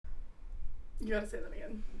You gotta say that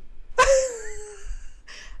again.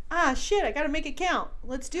 Ah, shit, I gotta make it count.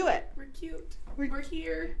 Let's do it. We're cute. We're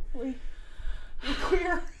here. We're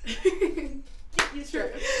queer. Get used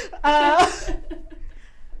to it. All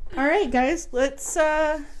right, guys, let's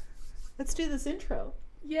do this intro.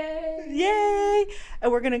 Yay! Yay!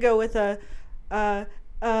 And we're gonna go with a bad,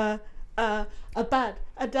 a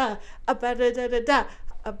da, a ba da da da da,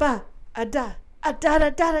 a ba, a da da da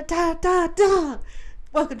da da da da.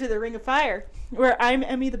 Welcome to the Ring of Fire, where I'm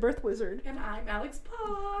Emmy the Birth Wizard. And I'm Alex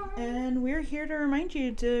Parr. And we're here to remind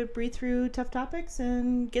you to breathe through tough topics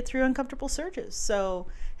and get through uncomfortable surges. So,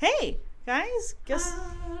 hey, guys, guess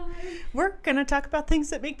we're going to talk about things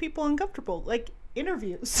that make people uncomfortable, like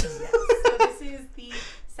interviews. Yes. So this is the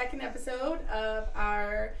second episode of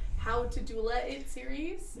our How to Doula It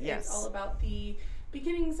series. Yes. It's all about the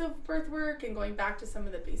beginnings of birth work and going back to some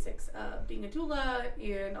of the basics of being a doula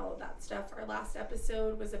and all of that stuff. Our last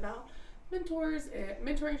episode was about mentors and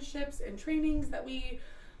mentorships and trainings that we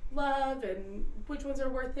love and which ones are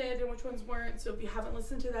worth it and which ones weren't. So if you haven't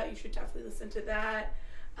listened to that, you should definitely listen to that.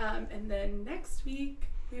 And then next week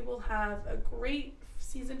we will have a great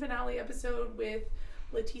season finale episode with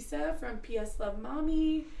Letisa from PS Love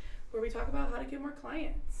Mommy, where we talk about how to get more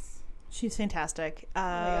clients. She's fantastic. Oh my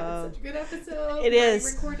God, it's such a good episode. It is.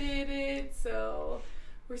 We recorded it, so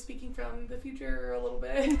we're speaking from the future a little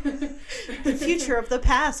bit. The future of the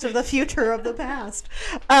past of the future of the past.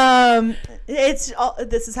 It's all,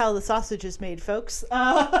 this is how the sausage is made, folks.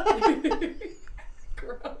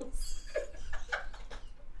 Gross.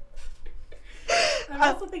 I'm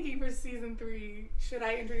also thinking for season 3, should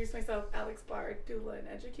I introduce myself Alex Barr, doula and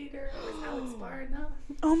educator, or is Alex Barr enough?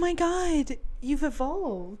 Oh my God, you've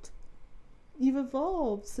evolved. You've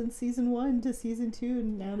evolved since season 1 to season 2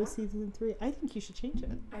 and now to season 3. I think you should change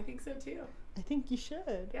it. I think so too. I think you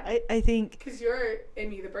should. Yeah. I think... Because you're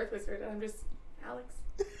Amy the Birth Wizard and I'm just Alex.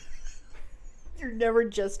 You're never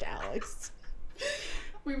just Alex.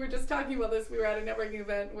 We were just talking about this. We were at a networking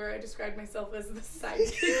event where I described myself as the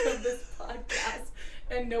sidekick of this podcast,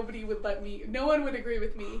 and no one would agree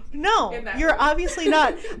with me. No, in that you're room. obviously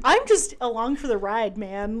not. I'm just along for the ride,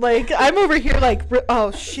 man. Like, I'm over here like,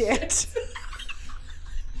 oh shit.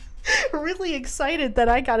 Really excited that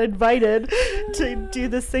I got invited to do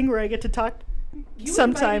this thing where I get to talk You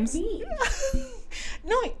sometimes. invited me.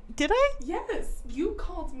 No, did I? Yes, you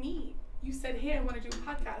called me. You said, hey, I want to do a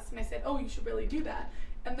podcast. And I said, oh, you should really do that.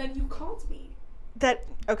 And then you called me.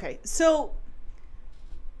 Okay, so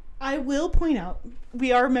I will point out,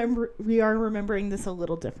 we are remembering this a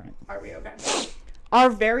little different. Are we okay?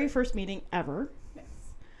 Our very first meeting ever,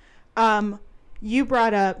 Yes. you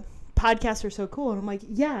brought up podcasts are so cool. And I'm like,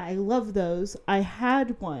 yeah, I love those. I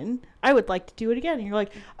had one. I would like to do it again. And you're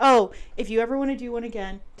like, oh, if you ever want to do one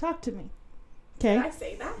again, talk to me. Okay? Did I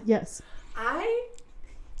say that? Yes.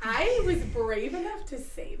 I was brave enough to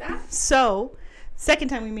say that. So, second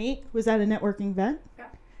time we meet was at a networking event. Yeah.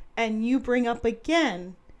 And you bring up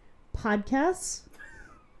again podcasts.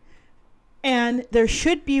 And there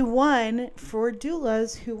should be one for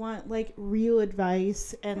doulas who want like real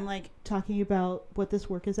advice and like talking about what this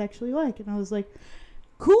work is actually like. And I was like,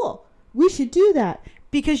 cool, we should do that.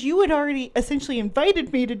 Because you had already essentially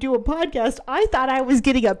invited me to do a podcast. I thought I was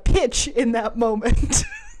getting a pitch in that moment.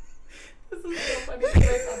 This is so funny because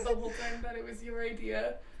I thought the whole time that it was your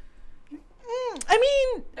idea.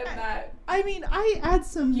 I had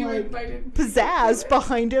some You like invited me pizzazz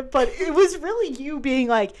behind it, but it was really you being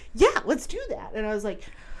like, yeah, let's do that. And I was like,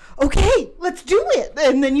 okay, let's do it.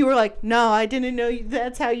 And then you were like, no, I didn't know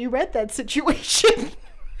that's how you read that situation.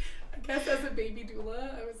 I guess as a baby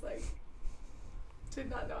doula, I was like, did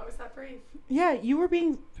not know I was that brave. Yeah, you were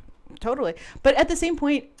being totally. But at the same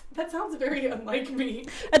point, That sounds very unlike me.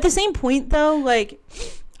 At the same point, though, like,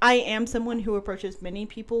 I am someone who approaches many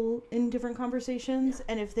people in different conversations,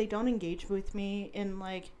 and if they don't engage with me in,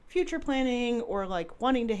 like, future planning or, like,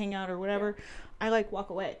 wanting to hang out or whatever, I, like, walk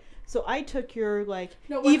away. So I took your, like,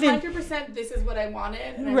 No, 100% this is what I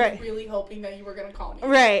wanted, and I Right. was really hoping that you were going to call me.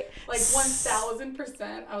 Right. Like,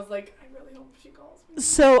 1,000%, I was like, I really hope she calls me.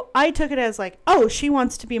 So I took it as, like, oh, she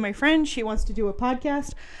wants to be my friend. She wants to do a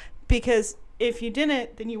podcast. Because if you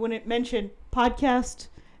didn't, then you wouldn't mention podcast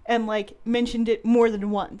and, like, mentioned it more than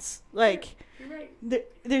once. Like, You're right.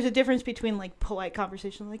 there's a difference between, like, polite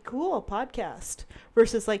conversation, like, cool, podcast,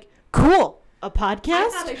 versus, like, cool, a podcast? I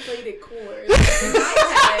thought I played it cooler. Like, in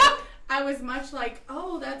my head, I was much like,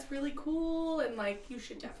 oh, that's really cool, and, like, you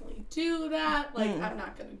should definitely do that. Like, I'm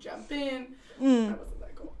not going to jump in. That wasn't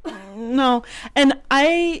that cool. No. And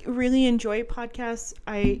I really enjoy podcasts.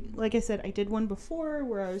 Like I said, I did one before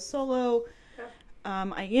where I was solo. Yeah.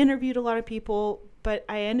 I interviewed a lot of people, but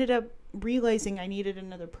I ended up realizing I needed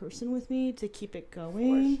another person with me to keep it For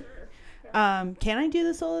going. sure. Yeah. Can I do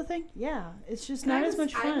the solo thing? Yeah, it's just not as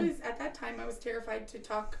much fun At that time, I was terrified to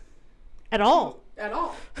talk at all. At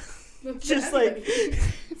all. Just like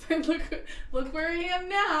look where I am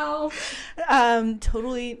now.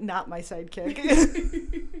 Totally not my sidekick.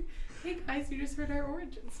 Hey guys, you just heard our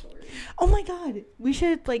origin story. Oh my god, we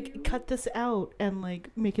should like cut this out and like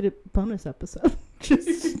make it a bonus episode.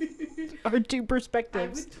 Just our two I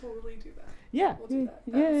perspectives. would totally do that. Yeah, We'll do that.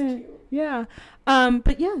 yeah, That's cute. yeah.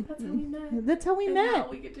 But yeah, That's how we met. That's how we And met. now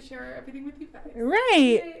we get to share everything with you guys. Right.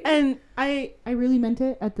 Yay. And I really meant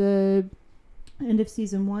it at the end of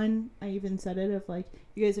season 1. I even said it of like,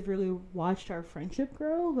 you guys have really watched our friendship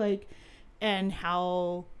grow, like, and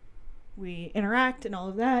how we interact and all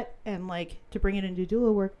of that. And like, to bring it into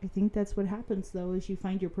doula work, I think that's what happens though, is you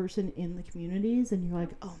find your person in the communities and you're like,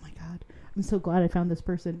 oh my God, I'm so glad I found this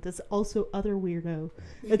person. That's also other weirdo.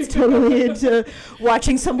 It's totally into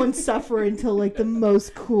watching someone suffer until like the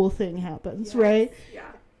most cool thing happens, Yes. right?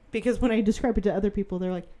 Yeah. Because when I describe it to other people,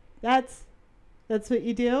 they're like, that's what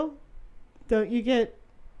you do? Don't you get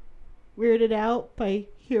weirded out by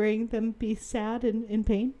hearing them be sad and in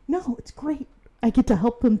pain? No, it's great. I get to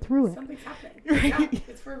help them through it. Something's happening. Right. Yeah,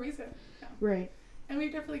 it's for a reason. Yeah. Right. And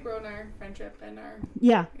we've definitely grown our friendship and our,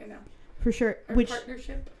 Yeah, you know, for sure. our Which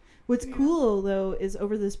partnership. what's Yeah. cool though is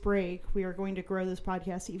over this break we are going to grow this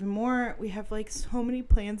podcast even more. We have like so many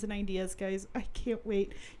plans and ideas, guys. I can't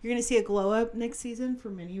wait. You're gonna see a glow up next season for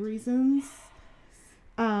many reasons.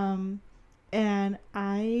 And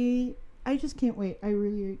I just can't wait. I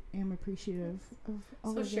really am appreciative of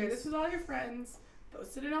all So of share this. this with all your friends.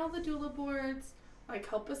 Post it in all the doula boards. Like,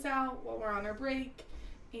 help us out while we're on our break.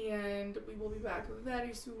 And we will be back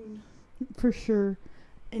very soon. For sure.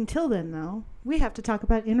 Until then, though, we have to talk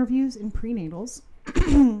about interviews and prenatals.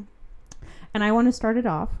 And I want to start it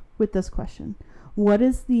off with this question. What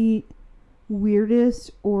is the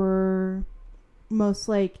weirdest or most,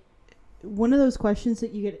 like, one of those questions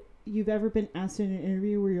that you've ever been asked in an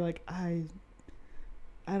interview where you're like, I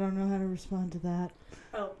don't know how to respond to that?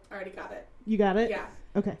 Oh, I already got it. You got it? Yeah.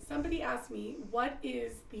 Okay. Somebody asked me, what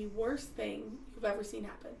is the worst thing you've ever seen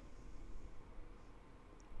happen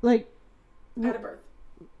Like, at a birth?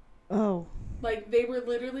 oh. Like, they were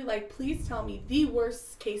literally like, please tell me the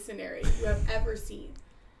worst case scenario you have ever seen.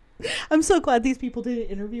 I'm so glad these people did an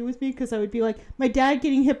interview with me because I would be like, my dad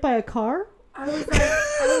getting hit by a car? I was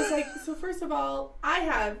like, so first of all, I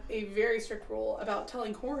have a very strict rule about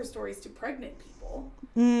telling horror stories to pregnant people.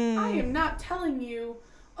 I am not telling you,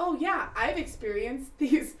 oh yeah, I've experienced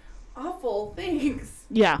these awful things.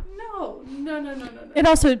 Yeah. No. It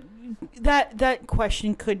also, that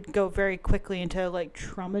question could go very quickly into like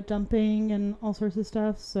trauma dumping and all sorts of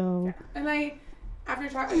stuff. So And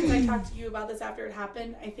because I talked to you about this after it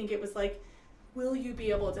happened, I think it was like, will you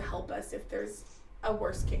be able to help us if there's a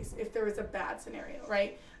worst case, if there was a bad scenario,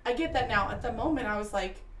 right? I get that now. At the moment, I was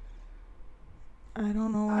like, I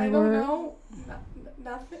don't know. I don't know.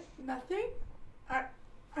 Nothing.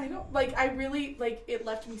 I don't, like, I really, like, it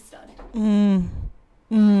left me stunned.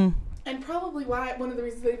 And probably one of the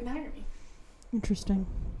reasons they didn't hire me. Interesting.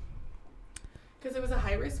 Because it was a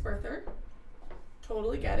high-risk birther.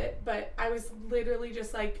 Totally get it. But I was literally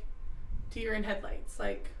just like, deer in headlights.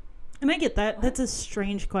 Like, And I get that. That's a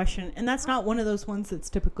strange question. And that's not one of those ones that's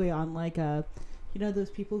typically on like those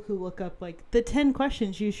people who look up like the 10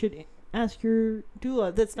 questions you should ask your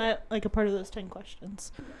doula. That's not like a part of those 10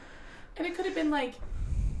 questions. and it could have been like,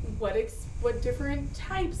 what different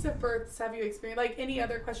types of births have you experienced? Like, any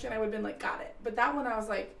other question, I would have been like, got it. But that one, I was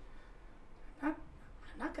like, I'm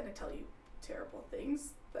not going to tell you terrible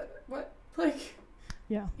things. Like,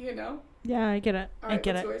 Yeah. you know? Yeah, I get it. All right, I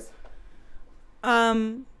get what's it.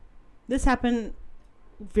 yours? This happened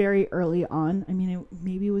very early on. I mean,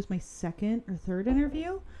 maybe it was my second or third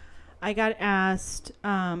interview. I got asked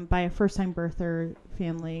by a first-time birther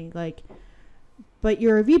family, like, but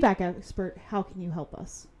you're a VBAC expert. How can you help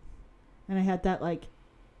us? And I had that, like,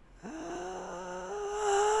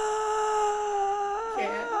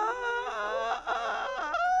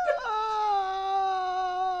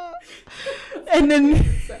 and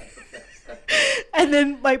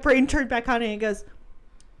then my brain turned back on and it goes,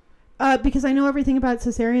 because I know everything about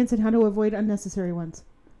cesareans and how to avoid unnecessary ones.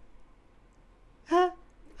 Huh?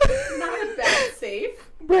 Not a bad safe.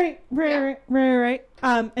 Right.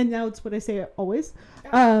 And now it's what I say always.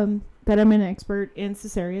 That I'm an expert in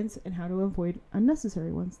cesareans and how to avoid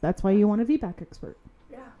unnecessary ones. That's why you want a VBAC expert.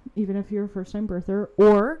 Yeah. Even if you're a first-time birther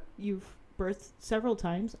or you've birthed several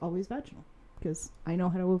times, always vaginal. Because I know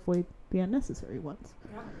how to avoid the unnecessary ones.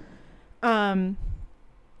 Yeah.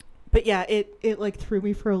 But yeah, it like threw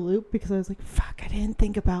me for a loop because I was like, fuck, I didn't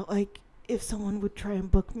think about like if someone would try and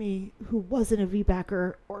book me who wasn't a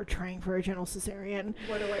VBACer or trying for a general cesarean.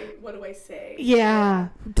 What do I say? Yeah,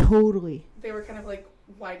 totally. They were kind of like,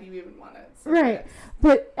 why do you even want to? Right.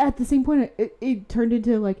 But at the same point, it turned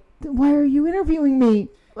into like, why are you interviewing me?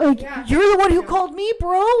 Like, you're the one who called me,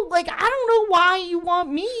 bro. Like, I don't know why you want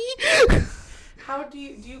me. How do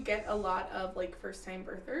you get a lot of like first time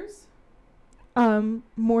birthers?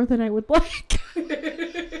 More than I would like.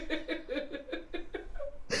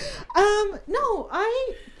 No,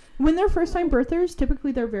 when they're first time birthers,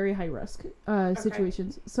 typically they're very high risk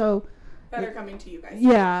situations. So that are coming to you guys.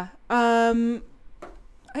 Yeah.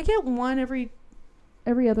 I get one every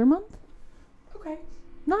other month. Okay.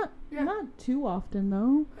 Not too often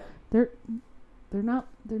though. Okay. They're not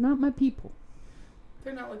my people.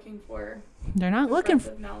 They're not looking for. They're not looking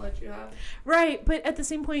for knowledge you have. Right, but at the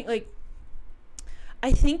same point, like,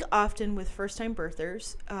 I think often with first time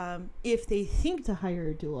birthers, if they think to hire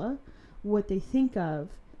a doula, what they think of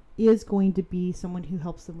is going to be someone who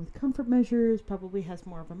helps them with comfort measures, probably has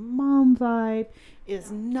more of a mom vibe,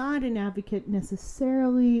 is not an advocate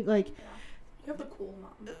necessarily, like. Yeah. You have the cool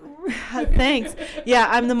mom. Thanks. Yeah,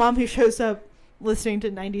 I'm the mom who shows up listening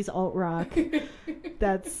to 90s alt rock.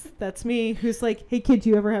 That's me, who's like, hey kid,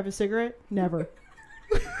 you ever have a cigarette? Never.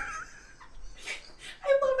 I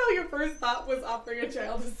love how your first thought was offering a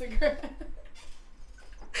child a cigarette.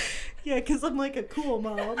 Yeah, because I'm like a cool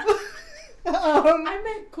mom. I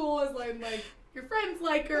meant cool as like your friends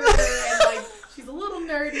like her, and like she's a little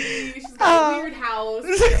nerdy, she's got a weird house,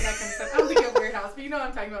 that kind of stuff. I don't think you have a weird house, but you know what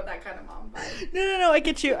I'm talking about, that kind of mom vibe. No, I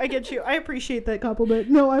get you. I appreciate that compliment.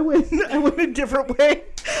 No, I went a different way.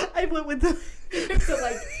 I went with the so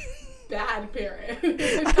like bad parent.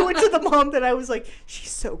 I went to the mom that I was like, she's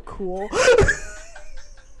so cool.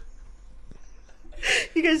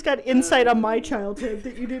 You guys got insight on my childhood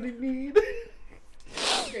that you didn't need.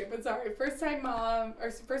 Okay, but sorry, first time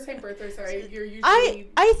birther, sorry, you're usually...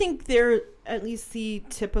 I think they're, at least the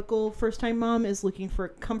typical first time mom is looking for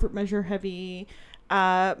comfort measure heavy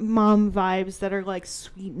mom vibes that are like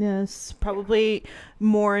sweetness, probably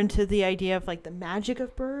more into the idea of like the magic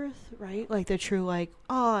of birth, right? Like the true like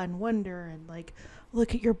awe and wonder and like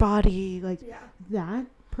look at your body, like that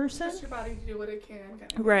person. Trust your body to do what it can.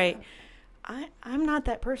 Kind of right. I'm not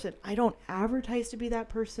that person. I don't advertise to be that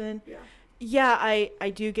person. Yeah. Yeah, I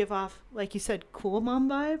do give off, like you said, cool mom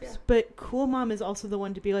vibes, but cool mom is also the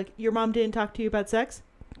one to be like, your mom didn't talk to you about sex?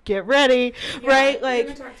 Get ready, right? Like,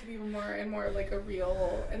 you're gonna talk to people more and more like a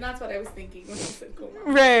real, and that's what I was thinking when you said cool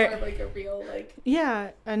mom. Right. More like a real, like... Yeah,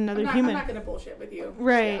 another human. I'm not gonna bullshit with you.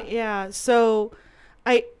 Right, yeah. So,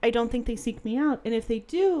 I don't think they seek me out, and if they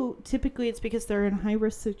do, typically it's because they're in a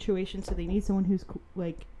high-risk situation, so they need someone who's,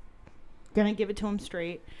 like, gonna give it to them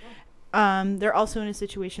straight. They're also in a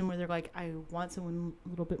situation where they're like, I want someone a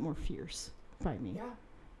little bit more fierce by me.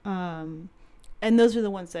 Yeah. And those are the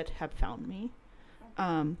ones that have found me.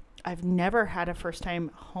 I've never had a first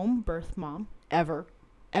time home birth mom ever.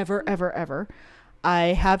 I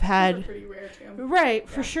have had, those are pretty rare too. Right,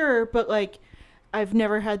 for sure. But like, I've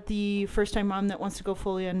never had the first time mom that wants to go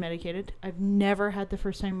fully unmedicated. I've never had the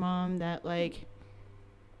first time mom that like,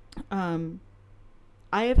 I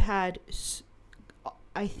have had,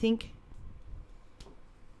 I think,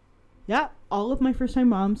 all of my first time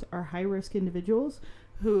moms are high risk individuals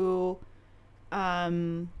who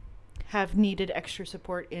have needed extra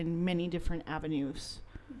support in many different avenues.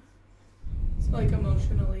 So like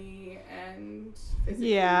emotionally and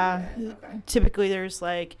physically. Yeah. Okay. Typically there's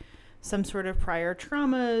like some sort of prior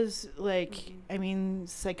traumas, like, I mean,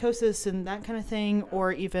 psychosis and that kind of thing,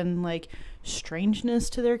 or even like strangeness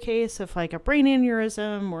to their case of like a brain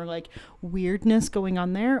aneurysm or like weirdness going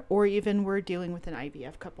on there, or even we're dealing with an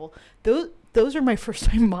IVF couple. Those are my first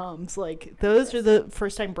time moms. Like those are the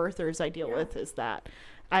first time birthers I deal with, is that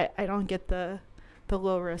I don't get the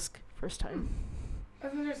low risk first time. I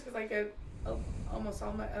think just because I get almost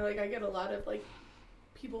all my, like I get a lot of like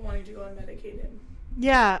people wanting to go unmedicated.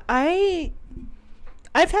 Yeah, I've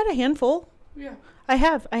had a handful. Yeah. I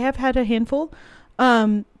have had a handful.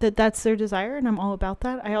 That's their desire, and I'm all about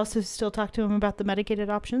that. I also still talk to them about the medicated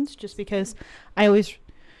options, just because I always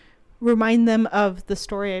remind them of the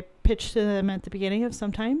story I pitched to them at the beginning of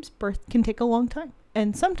sometimes birth can take a long time,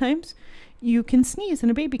 and sometimes you can sneeze and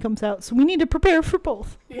a baby comes out, so we need to prepare for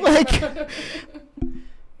both. Yeah. Like,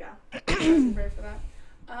 yeah, prepare for that.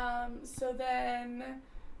 So then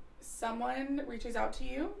someone reaches out to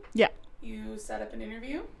you. Yeah. You set up an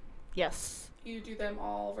interview. Yes. You do them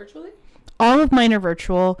all virtually? All of mine are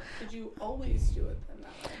virtual. Did you always do it then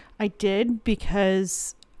that way? I did,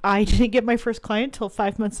 because I didn't get my first client till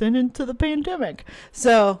 5 months into the pandemic.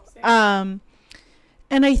 So, Same.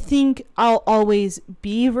 and I think I'll always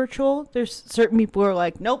be virtual. There's certain people who are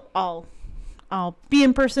like, nope, I'll be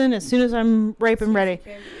in person as soon as I'm ripe and ready.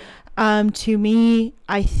 To me,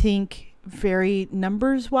 I think very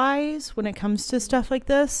numbers wise when it comes to stuff like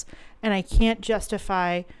this, and I can't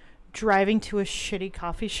justify driving to a shitty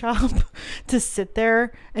coffee shop to sit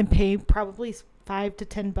there and pay probably $5 to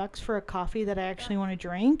 $10 for a coffee that I actually want to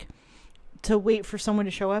drink, to wait for someone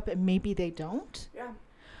to show up and maybe they don't. Yeah.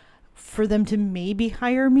 For them to maybe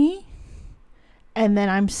hire me, and then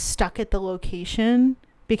I'm stuck at the location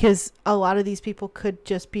because a lot of these people could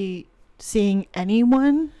just be seeing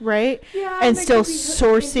anyone, right? Yeah, and they still could be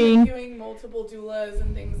sourcing, doing multiple doulas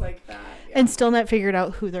and things like that. Yeah. and still not figured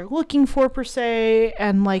out who they're looking for per se,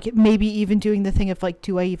 and like maybe even doing the thing of like,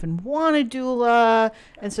 do I even want a doula?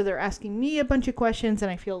 And so they're asking me a bunch of questions,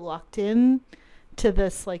 and I feel locked in to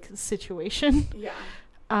this like situation. Yeah.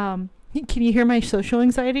 Can you hear my social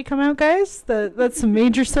anxiety come out, guys? That's some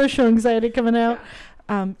major social anxiety coming out.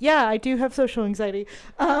 Yeah. I do have social anxiety.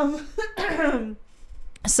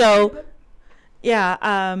 So, yeah,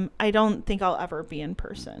 I don't think I'll ever be in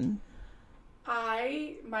person.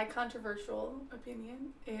 My controversial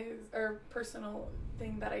opinion is, or personal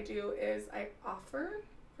thing that I do is I offer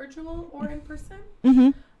virtual or in person.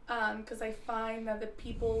 Mm-hmm. Because I find that the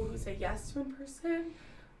people who say yes to in person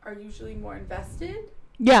are usually more invested.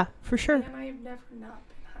 Yeah, for sure. And I've never not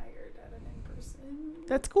been hired at an in-person.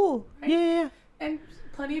 That's cool. Right? Yeah. And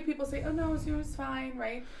plenty of people say, oh no, Zoom is fine,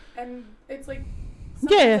 right? And it's like,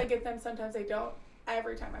 Yeah. sometimes I get them, sometimes I don't.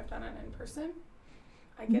 Every time I've done an in-person,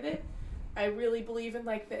 I get it. I really believe in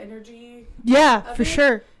like the energy. Yeah, of for it.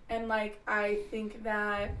 sure. And like, I think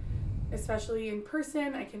that especially in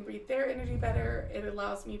person, I can read their energy better. It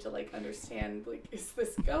allows me to like understand, like, is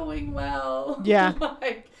this going well? Yeah.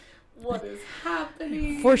 Like, what is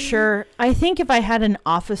happening? For sure. I think if I had an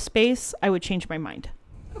office space, I would change my mind.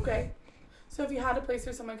 Okay. So if you had a place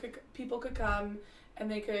where people could come and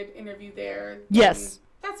they could interview there. Yes.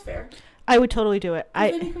 That's fair. I would totally do it.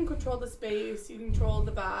 Then you can control the space, you control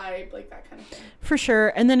the vibe, like that kind of thing. For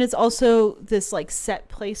sure. And then it's also this like set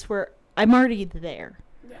place where I'm already there.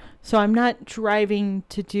 Yeah. So I'm not driving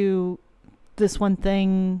to do this one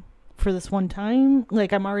thing for this one time.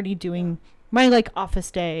 Like I'm already doing my like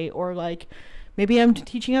office day, or like maybe I'm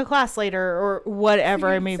teaching a class later or whatever.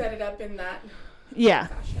 So I you may set it up in that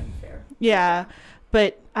fashion. Fair. Yeah.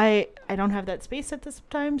 But I don't have that space at this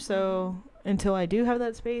time, so until I do have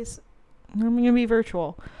that space, I'm going to be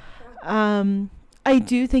virtual. Yeah. I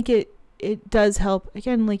do think it does help.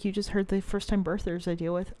 Again, like you just heard, the first time birthers I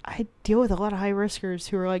deal with a lot of high riskers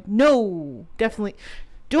who are like, no, definitely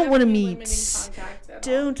don't want to meet.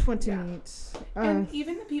 Don't want to meet. And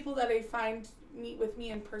even the people that I find meet with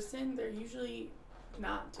me in person, they're usually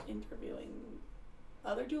not interviewing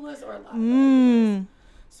other doulas or a lot of other doulas.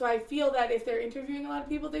 So I feel that if they're interviewing a lot of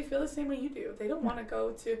people, they feel the same way you do. They don't want to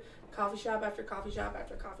go to coffee shop after coffee shop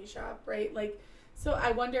after coffee shop, right? Like, so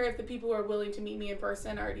I wonder if the people who are willing to meet me in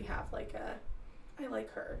person already have like I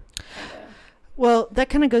like her kind of. Well, that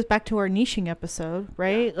kind of goes back to our niching episode,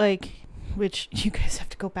 right? Yeah. Like, which you guys have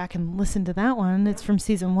to go back and listen to that one. It's from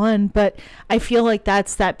season 1. But I feel like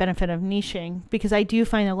that's that benefit of niching, because I do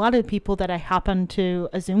find a lot of people that I hop onto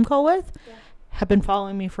a Zoom call with have been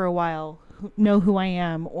following me for a while, know who I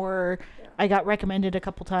am, or I got recommended a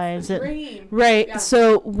couple times. Right. Yeah.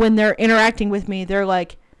 So when they're interacting with me, they're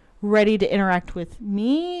like ready to interact with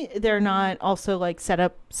me. They're not also like set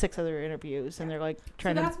up 6 other interviews and they're like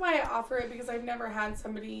trying to. That's why I offer it, because I've never had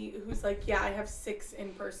somebody who's like, yeah, I have 6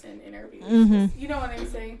 in-person interviews. You know what I'm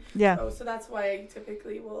saying? Yeah. So that's why I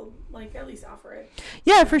typically will like at least offer it.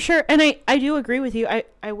 Yeah, for sure. And I do agree with you.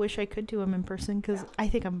 I wish I could do them in person, because I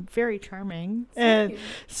think I'm very charming. Same. And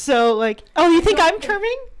so like, oh, you think I'm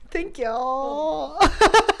charming? Thank y'all.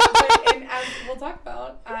 And as we'll talk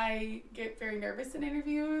about, I get very nervous in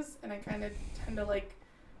interviews, and I kind of tend to like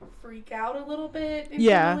freak out a little bit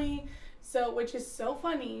internally. So, which is so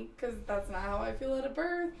funny, because that's not how I feel at a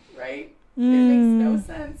birth, right? It makes no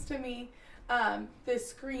sense to me. This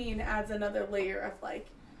screen adds another layer of like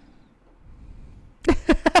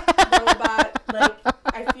robot, like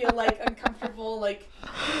I feel like uncomfortable, like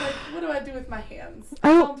what do I do with my hands? I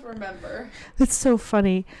don't remember. That's so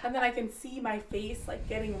funny. And then I can see my face like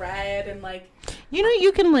getting red and like. You know,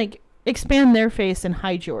 you can like expand their face and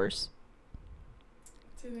hide yours.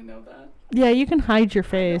 Didn't know that. Yeah, you can hide your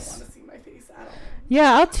face. I don't want to see my face at all.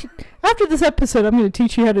 Yeah, after this episode, I'm going to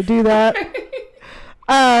teach you how to do that.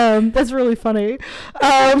 That's really funny.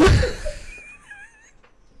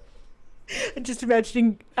 Just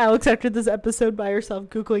imagining Alex after this episode by herself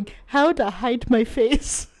Googling how to hide my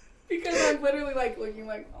face. Because I'm literally like looking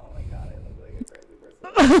like, oh my god, I look like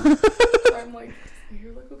a crazy person. I'm like, does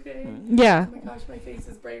your hair look okay? Yeah. Oh my gosh, my face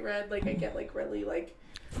is bright red. Like I get like really like,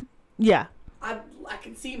 Yeah. I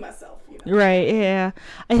can see myself, you know. Right, yeah.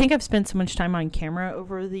 I think I've spent so much time on camera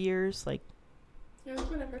over the years, like, Yeah,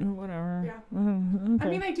 whatever. whatever. Yeah. Okay. I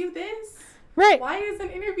mean, I do this. Right. Why is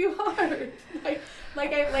an interview hard? I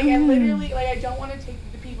literally, like, I don't want to take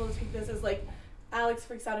the people to take this as like, Alex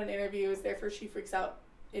freaks out in interviews, therefore she freaks out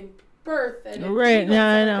in birth and in Right, prenatal, yeah,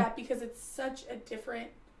 I stuff know. like that, because it's such a different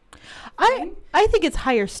thing. I think it's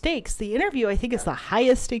higher stakes. The interview, I think, is the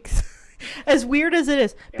highest stakes. As weird as it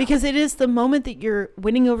is, Yeah. because it is the moment that you're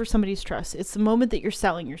winning over somebody's trust. It's the moment that you're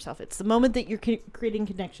selling yourself. It's the moment that you're creating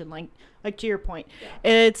connection, like to your point.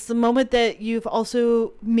 Yeah. It's the moment that you've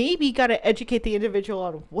also maybe got to educate the individual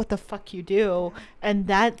on what the fuck you do, and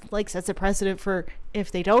that like sets a precedent for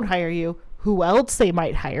if they don't hire you, who else they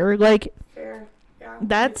might hire. Like, Fair. Yeah.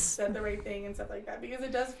 That's- You said the right thing and stuff like that, because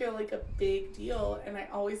it does feel like a big deal, and I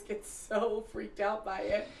always get so freaked out by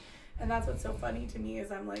it. And that's what's so funny to me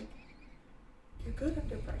is I'm like, you're good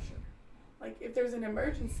under pressure. Like if there's an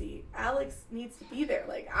emergency, Alex needs to be there.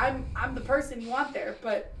 Like I'm the person you want there,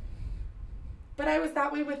 but I was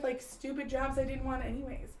that way with like stupid jobs I didn't want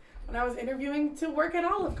anyways. When I was interviewing to work at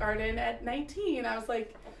Olive Garden at 19, I was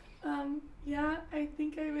like, yeah, I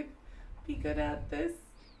think I would be good at this.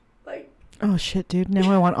 Like, oh shit, dude!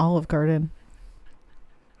 Now I want Olive Garden.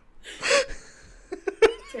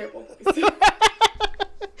 terrible place.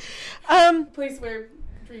 Place where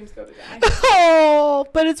dreams go to die. Oh,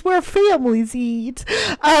 but it's where families eat.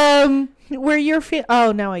 Where your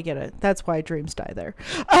oh, now I get it. That's why dreams die there.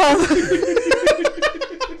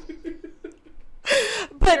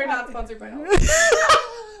 But We're not sponsored by Olive Garden.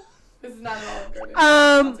 This is not an Olive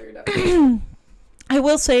Garden sponsored. I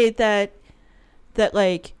will say that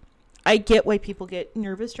like I get why people get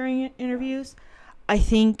nervous during interviews. I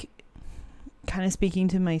think, kind of speaking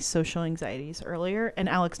to my social anxieties earlier, and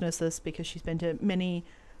Alex knows this because she's been to many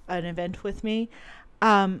an event with me.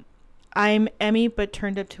 I'm Emmy, but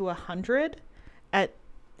turned up to 100 at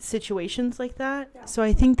situations like that. Yeah. So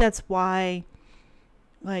I think that's why,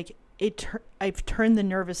 like, I've turned the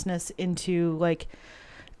nervousness into like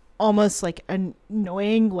almost like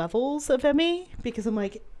annoying levels of Emmy, because I'm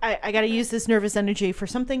like, I got to use this nervous energy for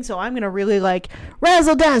something. So I'm going to really like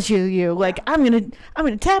razzle dazzle you. Like I'm going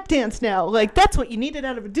to tap dance now. Like that's what you needed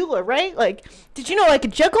out of a doula, right? Like, did you know I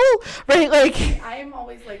could juggle? Right. Like I am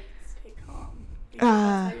always like, stay calm. Because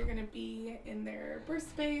that's how you're going to be in their birth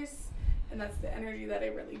space. And that's the energy that I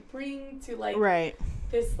really bring to like right.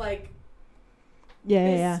 this like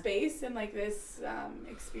Yeah. space and like this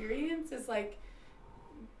experience is like,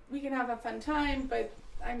 we can have a fun time, but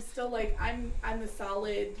I'm still like I'm the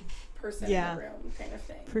solid person in the room kind of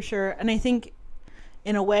thing. For sure. And I think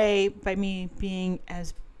in a way, by me being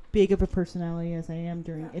as big of a personality as I am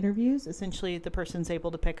during interviews, essentially the person's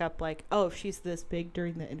able to pick up like, oh, if she's this big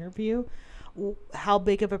during the interview, how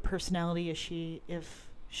big of a personality is she if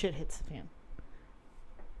shit hits the fan?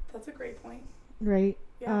 That's a great point. Right.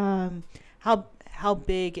 Yeah. How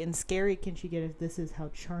big and scary can she get if this is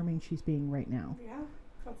how charming she's being right now? Yeah,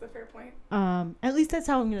 that's a fair point. At least that's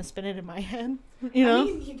how I'm gonna spin it in my head. You know? I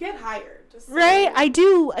mean, you get hired. Just so Right, I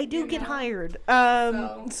do you get know. hired.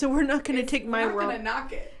 So So we're not gonna take my we're word. not gonna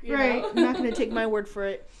knock it. You Right, know? I'm not gonna take my word for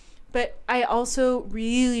it. But I also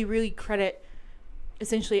really, really credit.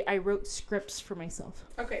 Essentially, I wrote scripts for myself.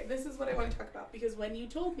 Okay, this is what I want to talk about, because when you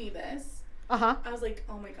told me this, I was like,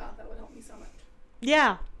 oh my god, that would help me so much.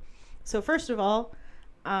 Yeah. So first of all,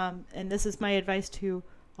 and this is my advice to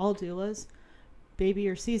all doulas, baby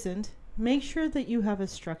or seasoned, make sure that you have a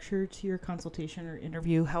structure to your consultation or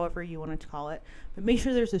interview, however you want to call it. But make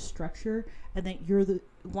sure there's a structure and that you're the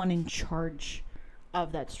one in charge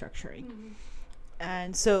of that structuring. Mm-hmm.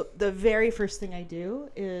 And so the very first thing I do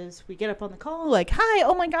is we get up on the call, like, hi,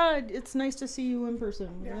 oh my God, it's nice to see you in person,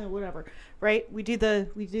 whatever, right? We do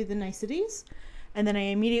the niceties. And then I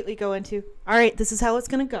immediately go into, all right, this is how it's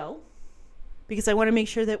going to go. Because I want to make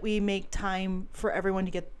sure that we make time for everyone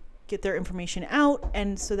to get their information out.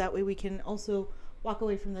 And so that way we can also walk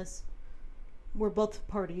away from this where both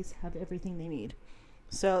parties have everything they need.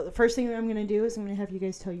 So the first thing that I'm going to do is I'm going to have you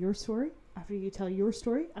guys tell your story. After you tell your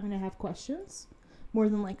story, I'm going to have questions, more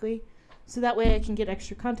than likely. So that way I can get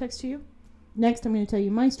extra context to you. Next, I'm going to tell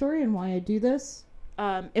you my story and why I do this.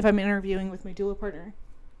 If I'm interviewing with my doula partner,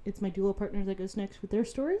 it's my doula partner that goes next with their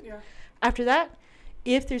story. Yeah. After that,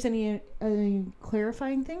 if there's any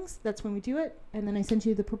clarifying things, that's when we do it. And then I send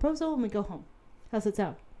you the proposal and we go home. How's it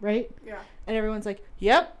sound? Right? Yeah. And everyone's like,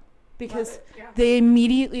 yep, because Love it, yeah. they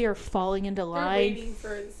immediately are falling into They're life. waiting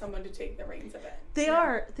for someone to take the reins of it. They Yeah.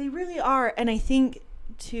 are. They really are. And I think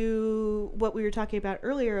to what we were talking about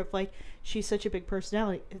earlier of like, she's such a big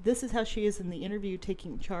personality. If this is how she is in the interview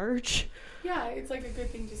taking charge. Yeah, it's like a good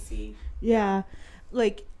thing to see. Yeah.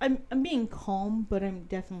 Like, I'm being calm, but I'm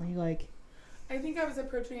definitely like... I think I was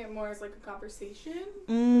approaching it more as like a conversation,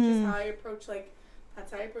 which Mm. is how I approach, like,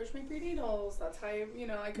 that's how I approach my prenatals. That's how I, you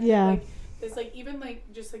know, I kind Yeah. of like, this, like, even like,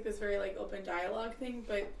 just like this very like open dialogue thing,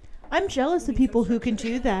 but I'm jealous of Need some people who can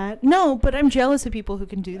structure. do that. No, but I'm jealous of people who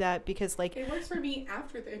can do that because, like, it works for me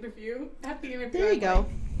after the interview. At the interview, there you I'm go.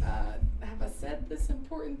 like, have I said this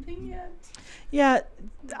important thing yet? Yeah,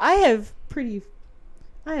 I have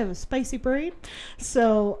a spicy brain,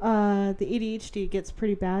 so the ADHD gets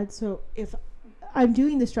pretty bad. So if I'm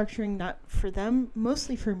doing the structuring not for them,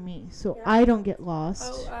 mostly for me, so Yeah. I don't get lost.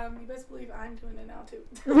 Oh, you best believe I'm doing it now too.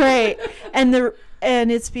 Right.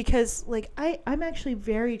 And it's because like I'm actually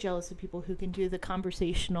very jealous of people who can do the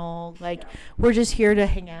conversational, like, Yeah. we're just here to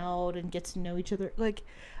hang out and get to know each other. Like,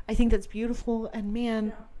 I think that's beautiful, and man,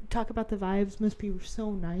 Yeah. talk about the vibes must be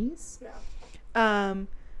so nice. Yeah.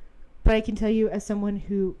 But I can tell you, as someone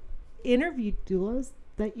who interviewed doulas,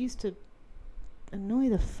 that used to annoy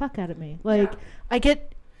the fuck out of me. Like, Yeah. I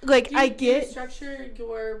get, like, Do you, do you get structure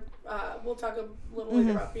your, we'll talk a little Mhm.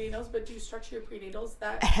 later about prenatals, but do you structure your prenatals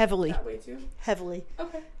that heavily. way too?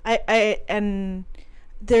 Okay. And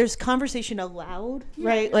there's conversation allowed, Yeah,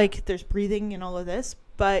 right? yeah. Like, there's breathing and all of this,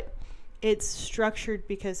 but it's structured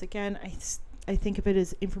because, again, I think of it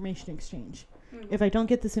as information exchange. Mhm. If I don't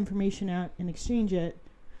get this information out and exchange it,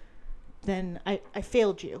 then I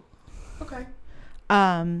failed you. Okay.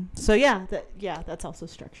 So that's also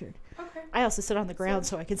structured. Okay. I also sit on the ground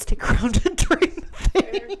So- so I can stay grounded during the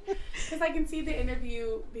thing. Because I can see the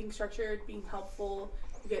interview being structured, being helpful.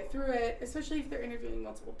 You get through it, especially if they're interviewing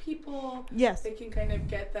multiple people. Yes. They can kind of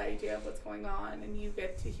get the idea of what's going on, and you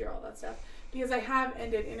get to hear all that stuff. Because I have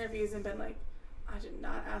ended interviews and been like, I did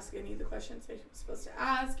not ask any of the questions I was supposed to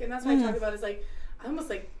ask, and that's what I talk about. Is like, I almost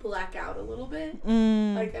like black out a little bit.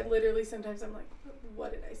 Mm, Like, I literally sometimes I'm like,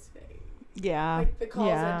 what did I say? yeah. Like the calls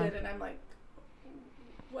yeah. ended, and I'm like,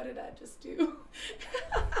 what did I just do?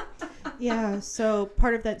 Yeah, so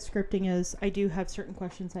part of that scripting is I do have certain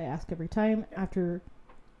questions I ask every time after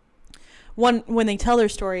when they tell their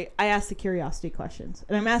story. I ask the curiosity questions,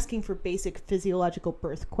 and I'm asking for basic physiological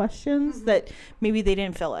birth questions that maybe they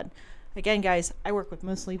didn't fill in. Again, guys, I work with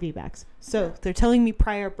mostly VBACs, so Yeah. they're telling me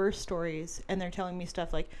prior birth stories, and they're telling me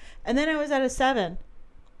stuff like, and then I was at a 7.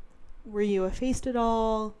 Were you effaced at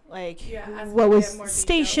all? Like, Yeah, asking what to was get more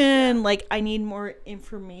station? details, yeah. Like, I need more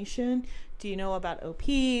information. Do you know about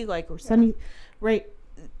OP? Like, or Sunny, right?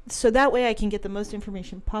 So that way I can get the most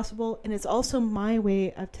information possible. And it's also my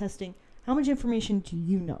way of testing how much information do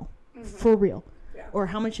you know for real? Yeah. Or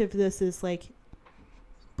how much of this is like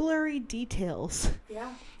blurry details?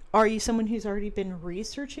 Yeah. Are you someone who's already been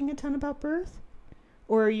researching a ton about birth?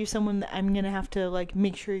 Or are you someone that I'm going to have to like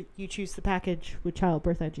make sure you choose the package with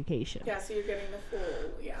childbirth education? Yeah, so you're getting the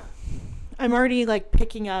full, yeah. I'm already like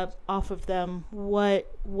picking up off of them what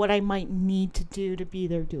I might need to do to be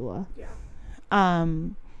their doula. Yeah.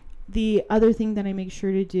 The other thing that I make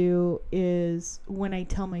sure to do is when I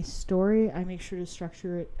tell my story, I make sure to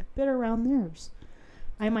structure it a bit around theirs.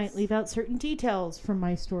 I might leave out certain details from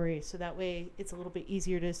my story so that way it's a little bit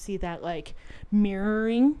easier to see that like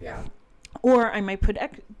mirroring. Yeah. Or I might put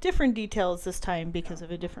different details this time because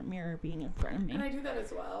of a different mirror being in front of me. And I do that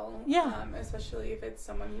as well. Yeah. Especially if it's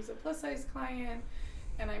someone who's a plus size client,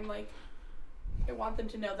 and I'm like, I want them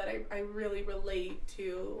to know that I really relate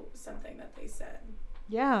to something that they said.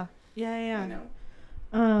 Yeah. Yeah. You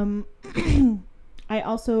know? I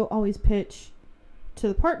also always pitch to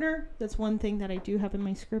the partner. That's one thing that I do have in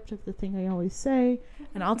my script of the thing I always say.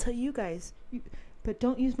 And I'll tell you guys, but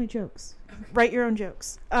don't use my jokes. Write your own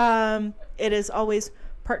jokes. It is always,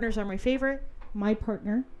 partners are my favorite. My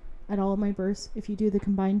partner at all of my births, if you do the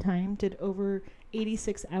combined time, did over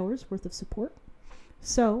 86 hours worth of support.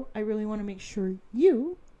 So I really want to make sure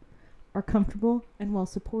you are comfortable and well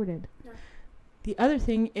supported. Yeah. The other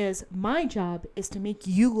thing is my job is to make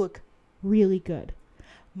you look really good.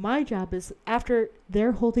 My job is after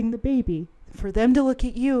they're holding the baby for them to look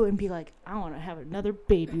at you and be like, I want to have another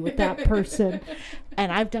baby with that person.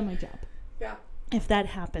 And I've done my job. Yeah. If that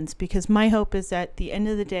happens, because my hope is that at the end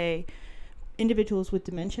of the day, individuals with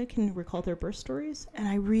dementia can recall their birth stories. And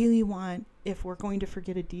I really want, if we're going to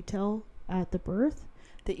forget a detail at the birth,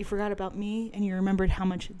 that you forgot about me and you remembered how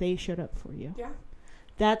much they showed up for you. Yeah.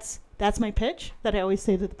 That's my pitch that I always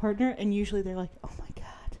say to the partner, and usually they're like, oh my God.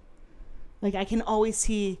 Like I can always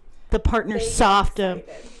see the partner They get soft. excited.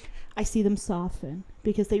 I see them soften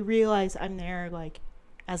because they realize I'm there like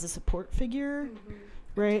as a support figure,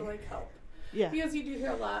 right? To like help. Yeah. Because you do hear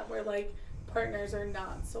a lot where like partners are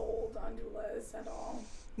not sold on doulas at all.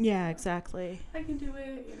 Yeah, exactly. I can do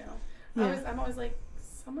it, you know. Yeah. I'm always like,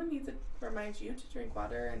 someone needs to remind you to drink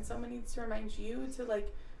water, and someone needs to remind you to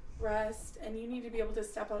like rest, and you need to be able to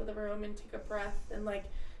step out of the room and take a breath and like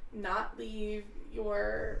not leave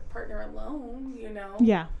your partner alone, you know.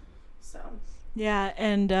 Yeah. So. Yeah,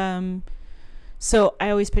 and so I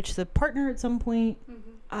always pitch the partner at some point.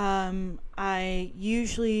 I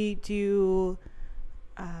usually do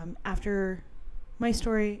after my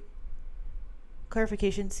story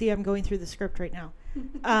clarification. See, I'm going through the script right now.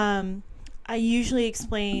 I usually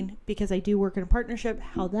explain, because I do work in a partnership,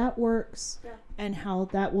 how that works and how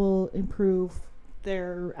that will improve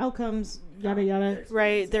their outcomes, yada yada,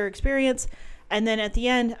 right? Their experience. And then at the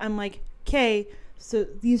end, I'm like, okay, so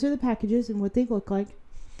these are the packages and what they look like.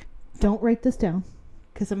 Don't write this down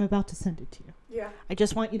because I'm about to send it to you. Yeah. I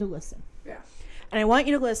just want you to listen. Yeah. And I want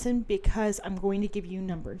you to listen because I'm going to give you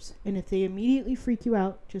numbers. And if they immediately freak you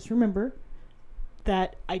out, just remember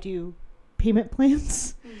that I do payment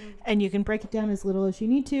plans and you can break it down as little as you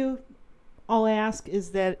need to. All I ask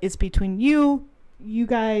is that it's between you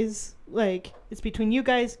guys, like it's between you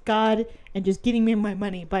guys, God, and just getting me my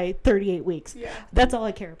money by 38 weeks. Yeah. That's all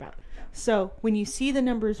I care about. Yeah. So when you see the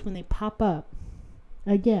numbers, when they pop up,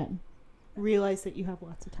 again, realize that you have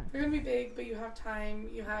lots of time. They're going to be big, but you have time.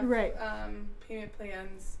 You have payment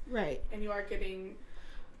plans. Right. And you are getting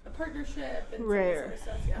a partnership and right. sort of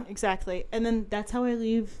stuff. Yeah. Exactly. And then that's how I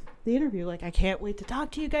leave the interview. Like, I can't wait to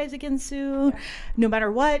talk to you guys again soon. Yeah. No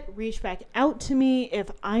matter what, reach back out to me if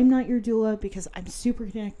I'm not your doula, because I'm super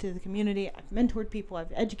connected to the community. I've mentored people.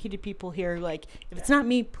 I've educated people here. Like, if it's not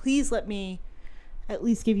me, please let me at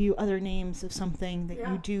least give you other names of something that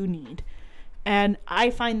you do need. And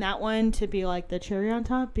I find that one to be like the cherry on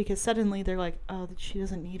top, because suddenly they're like, oh, she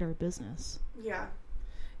doesn't need our business. Yeah.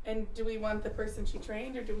 And do we want the person she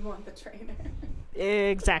trained, or do we want the trainer?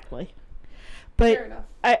 Exactly. But fair enough.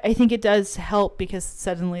 I think it does help, because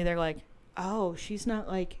suddenly they're like, oh, she's not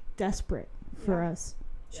like desperate for us.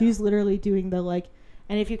 She's literally doing the like,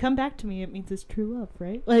 and if you come back to me, it means it's true love,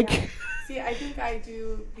 right? Like, see, I think I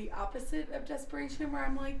do the opposite of desperation, where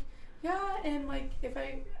I'm like, yeah, and like if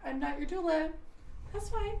I'm not your doula, that's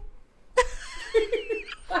fine.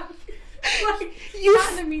 like you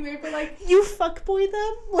not in a mean way, but like you fuckboy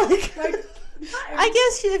them, like I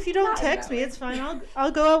guess if you don't text me, it's fine. I'll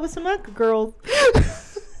go out with some other girls. But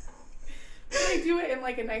I do it in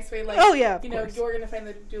like a nice way, like you know, you're gonna find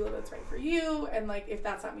the doula that's right for you, and like if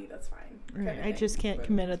that's not me, that's fine. Right. I just can't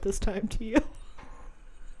commit at this time to you.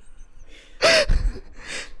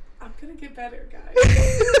 I'm gonna get better, guys.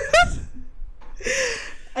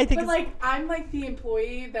 I think, but like I'm like the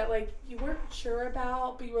employee that like you weren't sure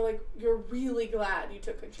about, but you were like you're really glad you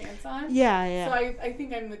took a chance on. Yeah. So I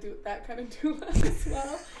think I'm that kind of doula as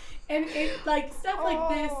well. And it like stuff like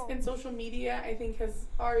this and social media, I think, has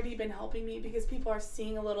already been helping me, because people are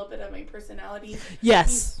seeing a little bit of my personality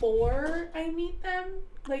before I meet them.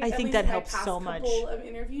 Like, I think that helps so much. Couple of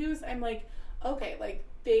interviews, I'm like, okay, like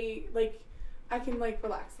they like I can like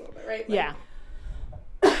relax a little bit, right? Like,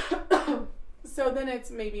 so then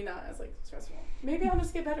it's maybe not as like stressful. Maybe I'll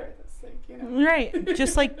just get better at this, like, you know. Right.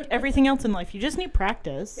 Just like everything else in life, you just need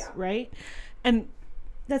practice, right? And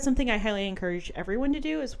that's something I highly encourage everyone to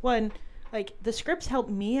do. Is one, like the scripts helped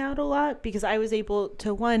me out a lot, because I was able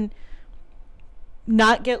to, one,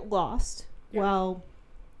 not get lost while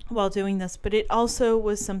doing this, but it also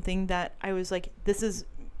was something that I was like, this is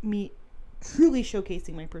me truly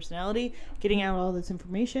showcasing my personality, getting out all this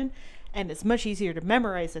information, and it's much easier to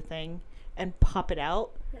memorize a thing and pop it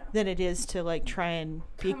out than it is to like try and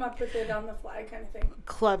come up with it on the fly kind of thing.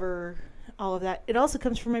 Clever, all of that. It also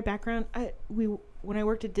comes from my background. When I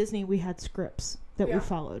worked at Disney, we had scripts that we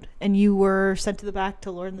followed, and you were sent to the back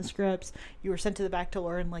to learn the scripts. You were sent to the back to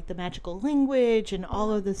learn like the magical language and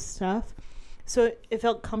all of this stuff. So it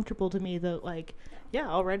felt comfortable to me that like,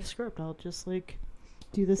 I'll write a script. I'll just like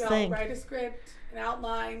do this thing. Write a script, an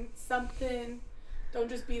outline, something. Don't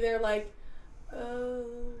just be there like, oh.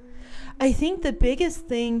 I think the biggest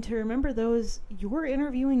thing to remember though is you're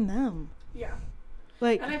interviewing them. Yeah.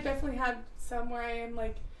 Like, and I've definitely had some where I am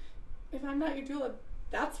like, if I'm not your doula,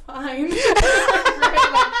 that's fine.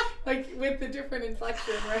 Right? Like with the different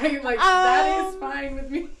inflection, right? Like that is fine with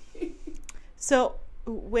me. So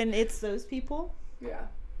when it's those people,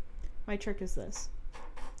 my trick is this.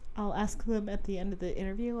 I'll ask them at the end of the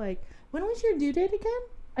interview, like, when was your due date again?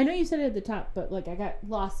 I know you said it at the top, but like I got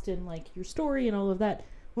lost in like your story and all of that.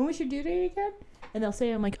 When was your due date again? And they'll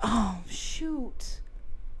say, I'm like, oh shoot,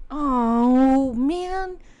 Oh,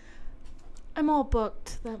 man. I'm all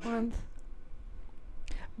booked that month.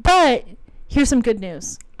 But here's some good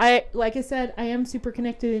news. Like I said, I am super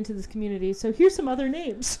connected into this community. So here's some other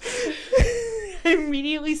names. I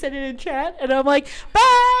immediately sent it in chat, and I'm like,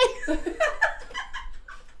 bye!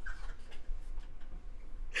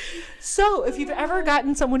 So if you've ever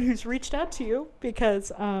gotten someone who's reached out to you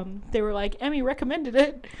because they were like, Emmy recommended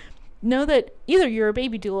it, know that either you're a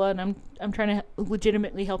baby doula and I'm trying to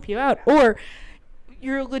legitimately help you out, or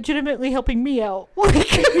you're legitimately helping me out. Like,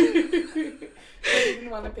 I didn't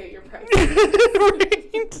want to pay your price.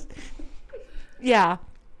 right? Yeah.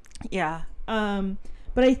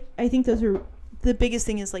 But I think those are the biggest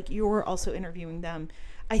thing is like you're also interviewing them.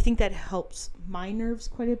 I think that helps my nerves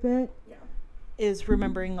quite a bit. Yeah. Is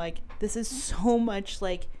remembering like this is so much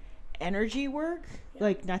like energy work. Yeah.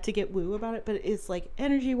 Like not to get woo about it, but it's like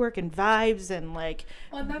energy work and vibes and like.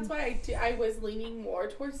 Well, and that's why I was leaning more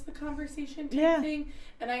towards the conversation type thing,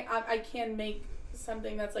 and I can make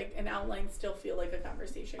something that's like an outline still feel like a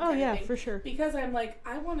conversation. Oh yeah, for sure. Because I'm like,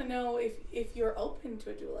 I want to know if you're open to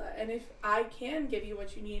a doula and if I can give you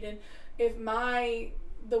what you need, and if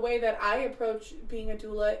the way that I approach being a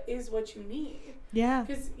doula is what you need. Yeah.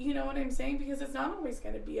 Because you know what I'm saying? Because it's not always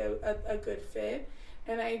going to be a good fit,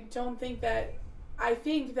 and I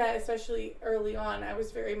think that especially early on, I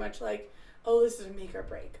was very much like, oh, this is a make or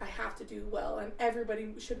break. I have to do well, and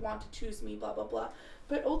everybody should want to choose me, blah, blah, blah.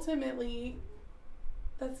 But ultimately,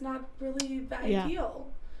 that's not really the ideal,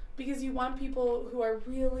 because you want people who are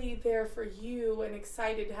really there for you and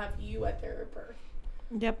excited to have you at their birth.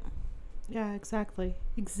 Yep. Yeah, exactly.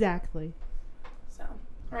 So, all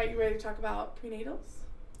right, you ready to talk about prenatals?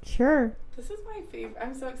 Sure. This is my favorite.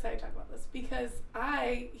 I'm so excited to talk about this because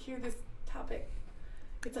I hear this topic.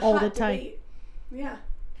 It's a hot debate. Yeah.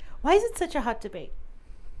 Why is it such a hot debate?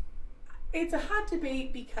 It's a hot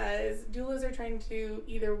debate because doulas are trying to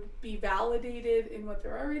either be validated in what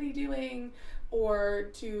they're already doing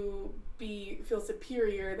or to feel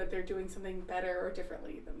superior that they're doing something better or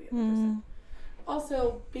differently than the other person.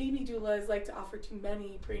 Also, baby doulas like to offer too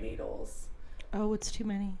many prenatals. Oh, it's too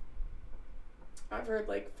many. I've heard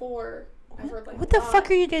like 4. I've heard like what the fuck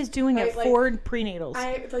are you guys doing at 4 prenatals?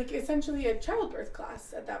 I like essentially a childbirth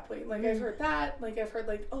class at that point. Like I've heard that. Like I've heard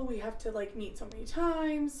like, oh, we have to like meet so many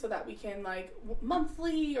times so that we can like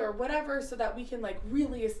monthly or whatever, so that we can like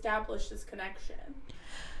really establish this connection.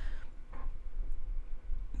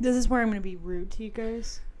 This is where I'm going to be rude to you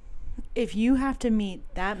guys. If you have to meet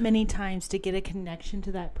that many times to get a connection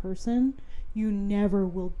to that person, you never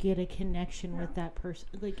will get a connection with that person,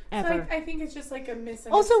 like ever. So I think it's just like a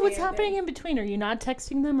misunderstanding. Also, what's happening in between? Are you not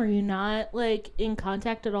texting them? Are you not like in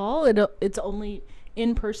contact at all? It's only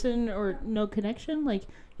in person or no connection? Like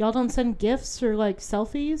y'all don't send gifts or like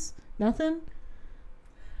selfies? Nothing?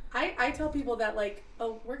 I tell people that like,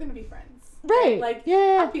 oh, we're gonna be friends. Right. Like,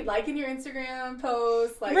 yeah. I'll be liking your Instagram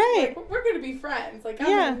posts. Like, right. Like, we're gonna be friends. Like,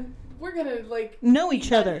 we're gonna like know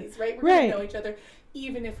each other. Buddies, right? We're gonna know each other,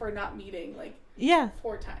 even if we're not meeting like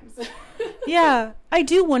 4 times. Yeah, I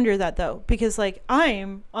do wonder that though, because like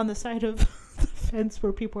I'm on the side of the fence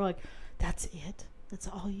where people are like, "That's it? That's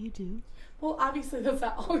all you do?" Well, obviously that's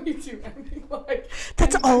not all you do, Emmy. Like,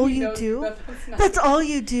 that's all you do? That's all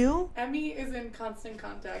you do? Emmy is in constant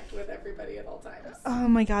contact with everybody at all times. Oh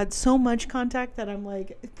my god, so much contact that I'm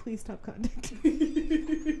like, please stop contacting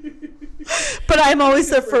me. But I'm always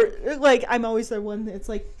the first, like, I'm always the one that's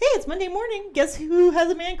like, hey, it's Monday morning. Guess who has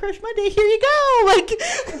a Man Crush Monday? Here you go. Like,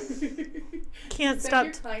 can't stop.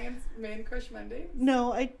 Your clients Man Crush Monday?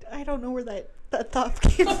 No, I don't know where that thought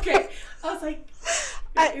came from. Okay. I was like,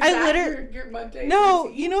 I literally your Monday. No,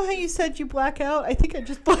 routine? You know how you said you black out? I think I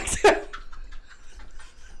just blacked out.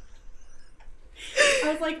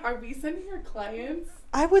 I was like, are we sending our clients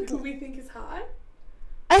who we think is hot?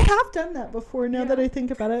 I have done that before now that I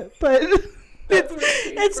think about it, but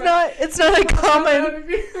it's not a common.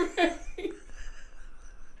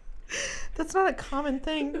 That's not a common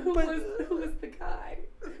thing. Who was the guy?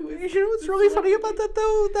 You know what's really funny about that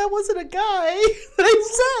though? That wasn't a guy that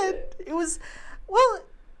I said. It was, well,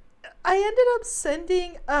 I ended up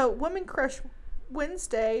sending a Woman Crush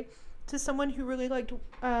Wednesday to someone who really liked,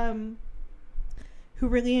 who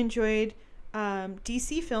really enjoyed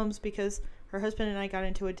DC films because her husband and I got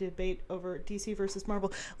into a debate over DC versus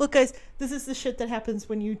Marvel. Look, guys, this is the shit that happens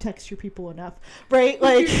when you text your people enough, right?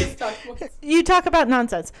 Like, you talk about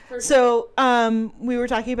nonsense. So, we were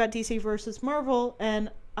talking about DC versus Marvel,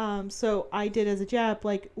 and so I did as a jab,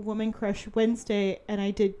 like, Woman Crush Wednesday, and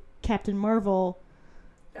I did Captain Marvel,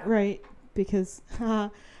 right? Because,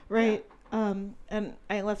 right? And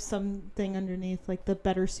I left something underneath, like the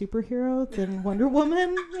better superhero than Wonder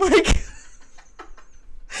Woman. Like,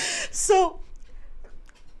 so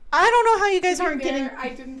I don't know how you guys aren't getting. I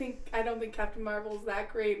don't think Captain Marvel's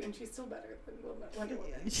that great, and she's still better than Wonder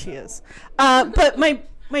Woman. She is. But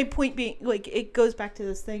my point being, like, it goes back to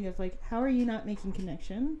this thing of, like, how are you not making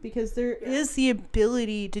connection? Because there is the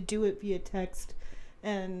ability to do it via text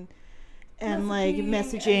and like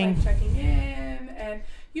messaging. And, like, checking in, and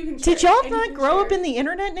you can share. Did y'all not grow up in the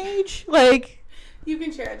internet age? Like, you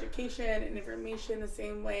can share education and information the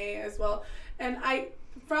same way as well. And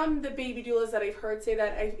from the baby doulas that I've heard say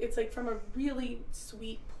that, it's like from a really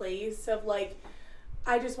sweet place of like,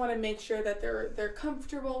 I just want to make sure that they're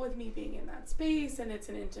comfortable with me being in that space, and it's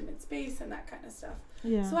an intimate space and that kind of stuff.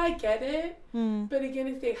 Yeah. So I get it, but again,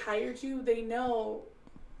 if they hired you, they know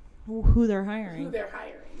who they're hiring,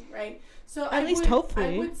 right? So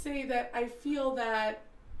hopefully, I would say that I feel that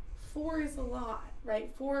 4 is a lot, right?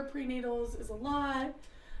 4 prenatals is a lot.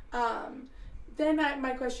 Then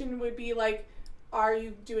my question would be like, are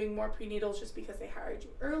you doing more prenatals just because they hired you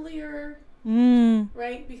earlier?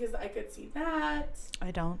 Right? Because I could see that. I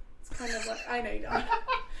don't. It's kind of like, I know you don't.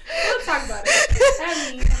 Let's talk about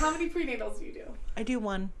it. Emmy, how many prenatals do you do? I do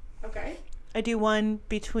 1. Okay. I do 1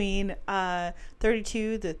 between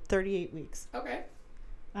 32 to 38 weeks. Okay.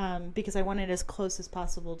 Because I want it as close as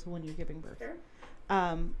possible to when you're giving birth. Sure.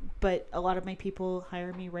 But a lot of my people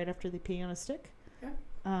hire me right after they pee on a stick.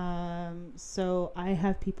 Yeah. So I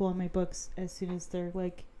have people on my books as soon as they're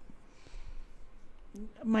like,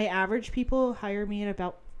 my average people hire me at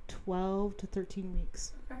about 12 to 13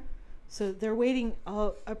 weeks. Okay. So they're waiting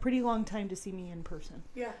a pretty long time to see me in person.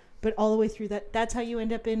 Yeah. But all the way through that's how you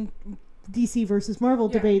end up in DC versus Marvel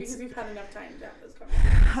debates. Because you've had enough time to have those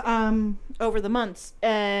conversations. Over the months.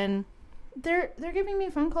 And they're giving me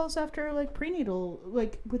phone calls after like prenatal,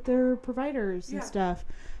 like with their providers and stuff.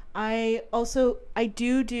 I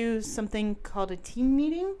do something called a team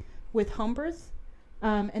meeting with home birth.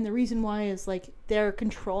 And the reason why is like they're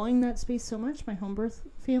controlling that space so much, my home birth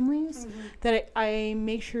families, that I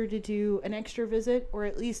make sure to do an extra visit or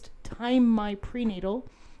at least time my prenatal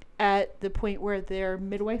at the point where their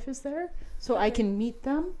midwife is there so I can meet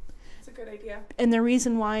them. That's a good idea. And the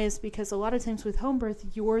reason why is because a lot of times with home birth,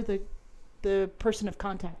 you're the person of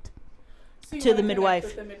contact to the midwife.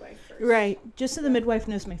 With the midwife first. Right. Just so the midwife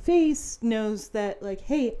knows my face, knows that like,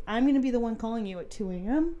 hey, I'm going to be the one calling you at 2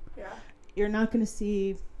 a.m. Yeah. You're not going to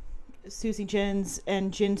see Susie Jen's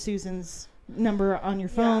and Jen Susan's number on your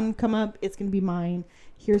phone come up. It's going to be mine.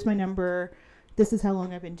 Here's my number. This is how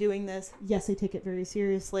long I've been doing this. Yes, I take it very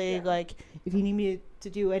seriously. Yeah. Like, if you need me to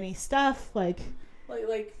do any stuff, like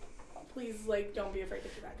please, like, don't be afraid to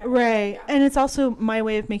do that. Right. Yeah. And it's also my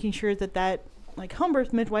way of making sure that like home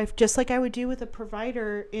birth midwife, just like I would do with a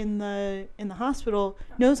provider in the hospital,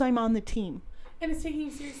 knows I'm on the team. And it's taking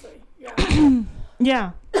you seriously. Yeah.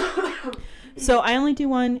 Yeah. So I only do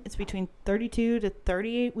 1. It's between 32 to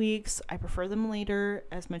 38 weeks. I prefer them later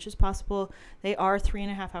as much as possible. They are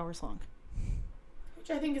 3.5 hours long.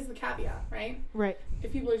 Which I think is the caveat, right? Right.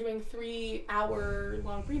 If people are doing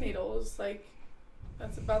 3-hour-long prenatals, like,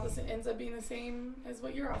 that's about ends up being the same as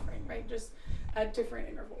what you're offering, right? Just at different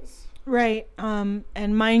intervals. Right.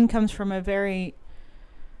 And mine comes from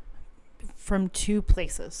from 2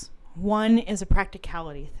 places. One is a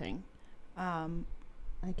practicality thing.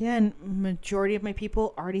 Again, majority of my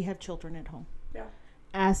people already have children at home. Yeah.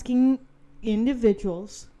 Asking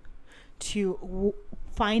individuals to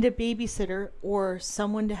find a babysitter or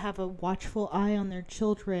someone to have a watchful eye on their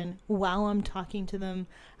children while I'm talking to them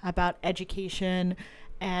about education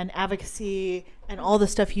and advocacy and all the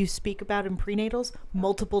stuff you speak about in prenatals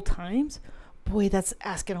multiple times. Boy, that's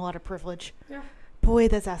asking a lot of privilege. Yeah. Boy,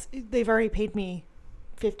 they've already paid me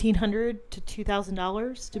 $1,500 to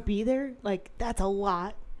 $2,000 to be there. Like, that's a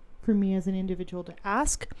lot for me as an individual to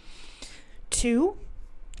ask. 2,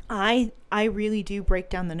 I really do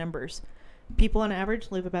break down the numbers. People on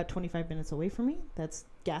average live about 25 minutes away from me. That's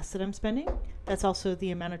gas that I'm spending. That's also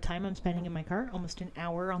the amount of time I'm spending in my car, almost an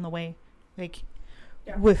hour on the way, like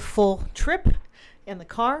with full trip in the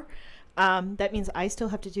car. That means I still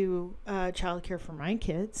have to do childcare for my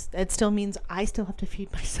kids. That still means I still have to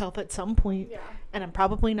feed myself at some point, and I'm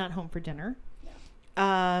probably not home for dinner.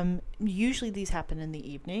 Usually these happen in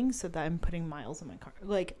the evening, so that I'm putting miles in my car.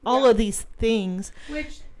 Like, all of these things.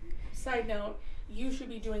 Which, side note, you should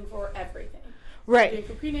be doing for everything. Right. You're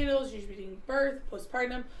doing for prenatals, you should be doing birth,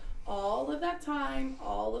 postpartum. All of that time,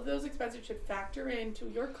 all of those expenses should factor into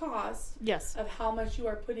your cost of how much you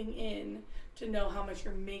are putting in to know how much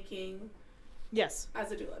you're making as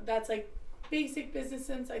a doula. That's like basic business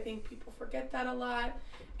sense. I think people forget that a lot,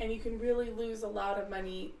 and you can really lose a lot of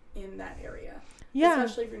money in that area. Yeah.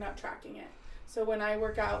 Especially if you're not tracking it. So when I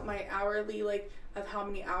work out my hourly, like, of how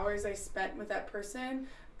many hours I spent with that person,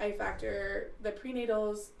 I factor the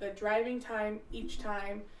prenatals, the driving time each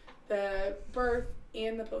time, the birth,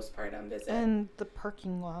 and the postpartum visit. And the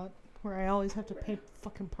parking lot, where I always have to pay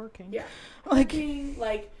fucking parking. Yeah. Like, Parking,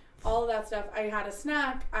 like, all of that stuff. I had a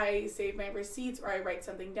snack, I save my receipts, or I write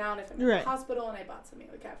something down if I'm in the hospital and I bought something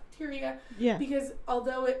at the cafeteria. Yeah. Because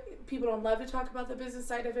although people don't love to talk about the business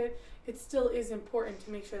side of it, it still is important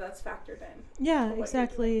to make sure that's factored in. Yeah,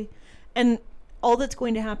 exactly. And all that's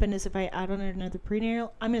going to happen is if I add on another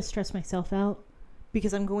prenatal, I'm going to stress myself out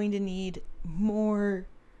because I'm going to need more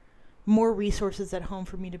resources at home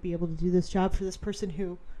for me to be able to do this job for this person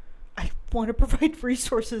who I want to provide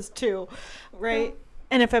resources to, right? Yeah.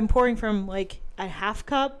 And if I'm pouring from like a half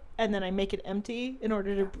cup and then I make it empty in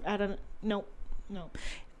order to add on, no.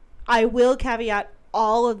 I will caveat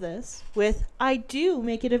all of this with, I do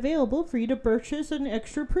make it available for you to purchase an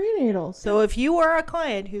extra prenatal. So if you are a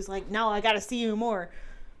client who's like, no, I got to see you more.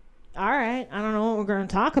 All right. I don't know what we're going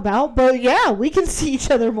to talk about, but yeah, we can see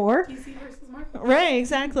each other more. PC versus market. Right.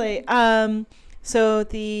 Exactly. So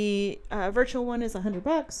the virtual one is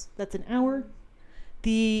 $100. That's an hour.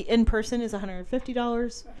 The in-person is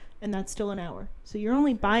 $150, and that's still an hour. So you're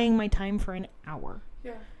only buying my time for an hour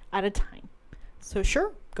at a time. So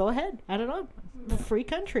sure, go ahead, add it on. Free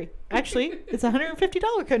country. Actually, it's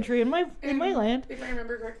 $150 country in my land. If I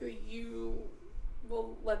remember correctly, you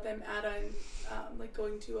will let them add on like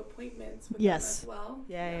going to appointments with them as well.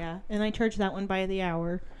 Yeah. And I charge that one by the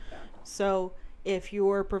hour. Yeah. So if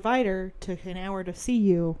your provider took an hour to see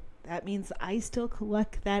you, that means I still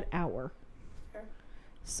collect that hour.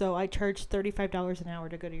 So I charge $35 an hour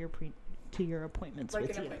to go to your appointments like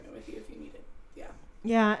with you. Like an appointment with you if you need it. Yeah.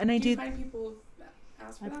 Yeah, and I do. Do you find people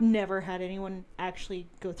ask for that? I've never had anyone actually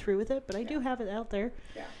go through with it, but I do have it out there.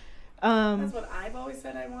 Yeah. That's what I've always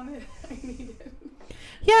said I wanted. I needed.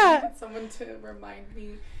 Yeah. I needed someone to remind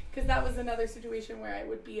me, because that was another situation where I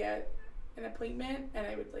would be at an appointment and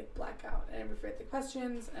I would like black out and I would forget the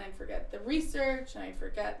questions and I'd forget the research and I'd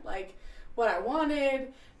forget like what I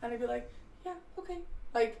wanted and I'd be like, yeah, okay.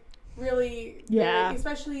 Like, really,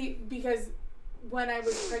 especially because when I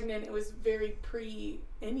was pregnant, it was very pre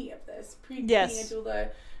any of this. Pre doula,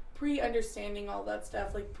 pre-understanding all that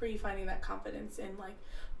stuff, like pre-finding that confidence in, like,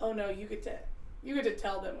 oh no, you get to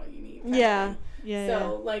tell them what you need. Yeah.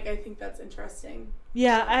 So, like, I think that's interesting.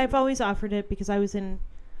 Yeah, I've always offered it because I was in,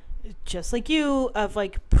 just like you, of,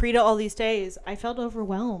 like, pre to all these days. I felt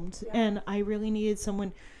overwhelmed, and I really needed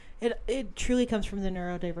someone. It truly comes from the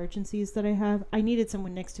neurodivergencies that I have. I needed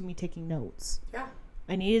someone next to me taking notes. Yeah.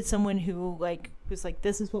 I needed someone who was like,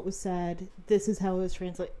 this is what was said. This is how it was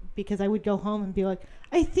translated. Because I would go home and be like,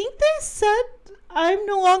 I think they said I'm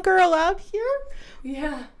no longer allowed here.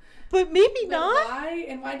 Yeah. But maybe not. Why?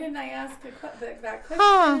 And why didn't I ask that question?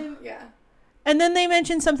 Huh. Yeah. And then they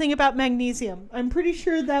mentioned something about magnesium. I'm pretty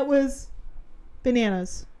sure that was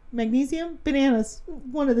bananas. Magnesium? Bananas.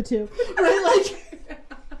 One of the two. Right? Like...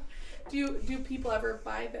 Do people ever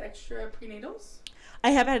buy the extra prenatals? I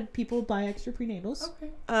have had people buy extra prenatals.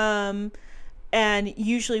 Okay. And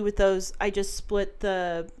usually with those, I just split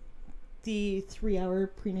the 3-hour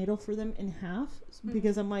prenatal for them in half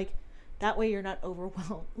because I'm like, that way you're not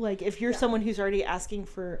overwhelmed. Like if you're someone who's already asking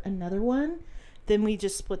for another one, then we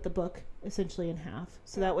just split the book essentially in half.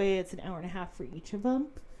 So that way it's an hour and a half for each of them.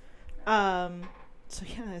 So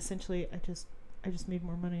yeah, essentially I just made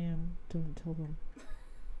more money and don't tell them.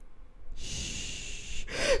 Shh.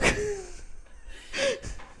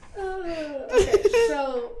 Okay,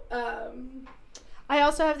 so I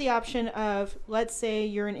also have the option of, let's say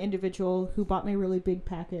you're an individual who bought my really big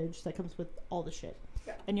package that comes with all the shit.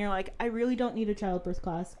 Yeah. And you're like, I really don't need a childbirth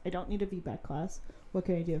class. I don't need a VBAC class. What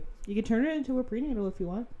can I do? You can turn it into a prenatal if you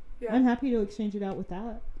want. Yeah. I'm happy to exchange it out with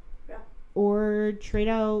that. Yeah. Or trade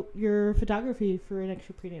out your photography for an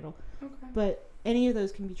extra prenatal. Okay. But any of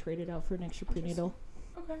those can be traded out for an extra prenatal.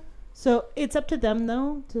 Okay. So it's up to them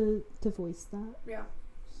though to voice that. Yeah.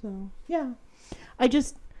 So yeah,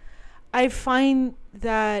 I find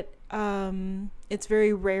that it's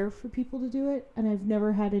very rare for people to do it, and I've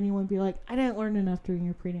never had anyone be like, I didn't learn enough during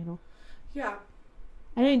your prenatal. Yeah.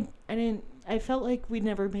 I felt like we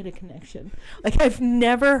never made a connection. Like I've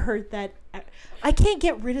never heard that. I can't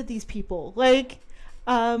get rid of these people. Like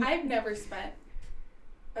I've never spent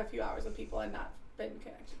a few hours with people and not been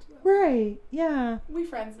connected to them. Right. Yeah. We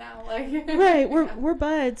friends now. Like. Right. We're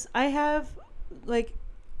buds. I have like.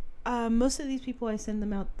 Most of these people, I send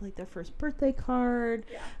them out like their first birthday card.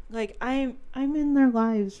 Yeah. Like I'm in their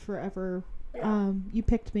lives forever Yeah. You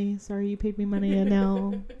picked me. Sorry, you paid me money, and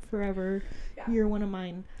now forever, Yeah. you're one of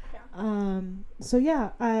mine. Yeah. So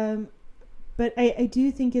yeah. But I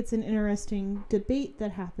do think it's an interesting debate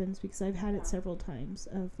that happens because I've had it several times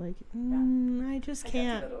of like, I just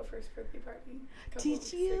can't. I got to go to a first birthday party.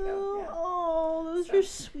 Did you? Yeah. Oh, those are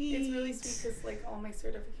sweet. It's really sweet because like all my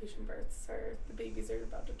certification births are, the babies are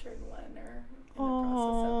about to turn 1 or in the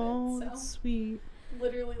process of it. So that's sweet.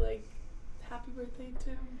 Literally like, happy birthday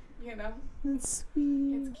to, you know. That's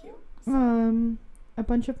sweet. It's cute. So. A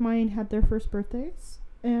bunch of mine had their first birthdays.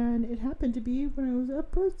 And it happened to be when I was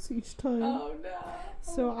at births each time. Oh no!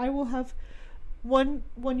 So I will have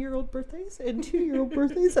 1-year-old birthdays and 2-year-old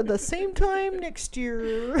birthdays at the same time next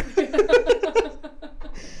year.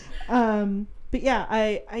 But yeah,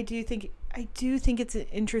 I do think it's an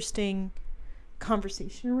interesting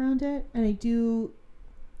conversation around it, and I do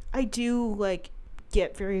like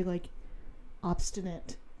get very like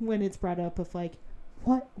obstinate when it's brought up of like,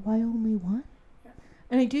 what? Why only one?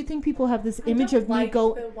 And I do think people have this image of me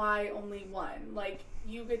go. The why only one? Like,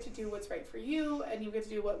 you get to do what's right for you, and you get to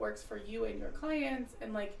do what works for you and your clients,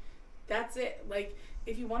 and like, that's it. Like,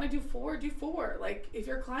 if you want to do 4, do 4. Like, if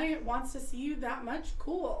your client wants to see you that much,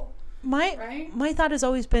 cool. My thought has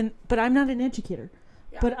always been, but I'm not an educator.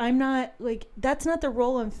 Yeah. But I'm not like, that's not the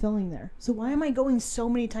role I'm filling there. So why am I going so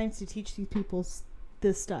many times to teach these people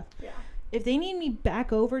this stuff? Yeah. If they need me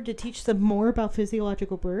back over to teach them more about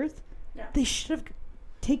physiological birth, they should have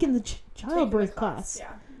taken the childbirth class.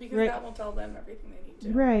 Yeah, because that will tell them everything they need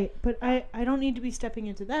to. Right, but I don't need to be stepping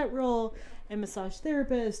into that role and massage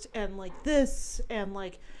therapist and like this and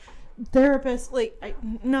like therapist. Like, maybe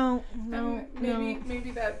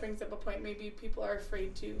that brings up a point. Maybe people are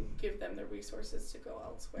afraid to give them the resources to go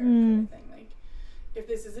elsewhere, kind of thing. Like, if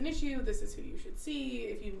this is an issue, this is who you should see.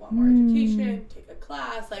 If you want more education, take a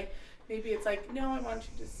class. Like, maybe it's like, no, I want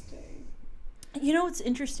you to stay. You know what's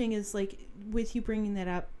interesting is like with you bringing that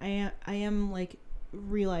up, I am like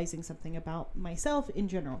realizing something about myself in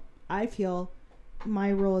general. I feel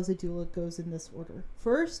my role as a doula goes in this order.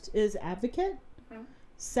 First is advocate. Mm-hmm.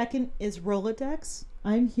 Second is Rolodex.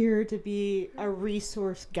 I'm here to be a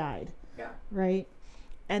resource guide. Yeah. Right?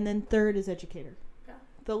 And then third is educator. Yeah.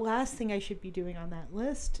 The last thing I should be doing on that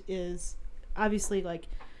list is obviously like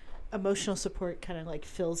emotional support kind of like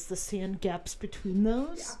fills the sand gaps between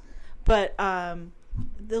those. Yeah. But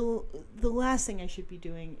the last thing I should be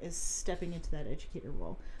doing is stepping into that educator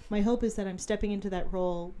role. My hope is that I'm stepping into that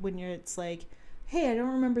role when it's like, hey, I don't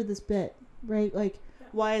remember this bit, right? Like,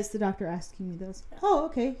 why is the doctor asking me this? Yeah. Oh,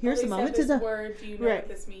 okay. Here's the moment to the word. Do you know what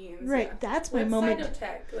this means? Right. Yeah. That's my moment.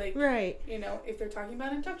 Cytotech, like, right. You know, if they're talking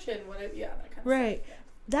about induction, that kind of right. stuff. Yeah.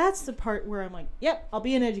 That's the part where I'm like, yep, I'll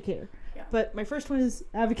be an educator. Yeah. But my first one is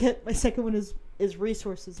advocate. My second one is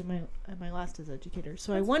resources, and my last is educator.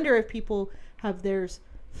 So I wonder if people have theirs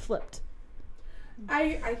flipped.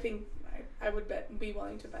 I think I would be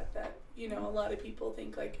willing to bet that, you know, a lot of people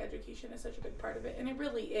think like education is such a big part of it, and it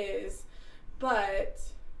really is, but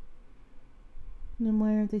then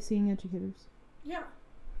why aren't they seeing educators? Yeah.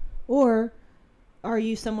 Or are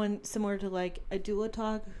you someone similar to like a doula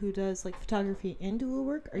talk who does like photography and doula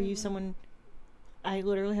work? Are you someone, I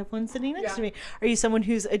literally have one sitting next to me. Are you someone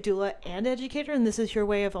who's a doula and educator, and this is your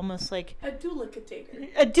way of almost like a doula-catator?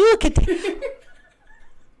 A doula-catator.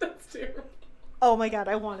 That's terrible. Oh my god,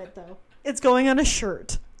 I want it though. It's going on a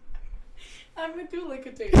shirt. I'm a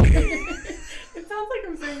doula-catator. It sounds like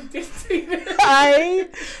I'm saying dictator. I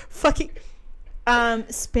fucking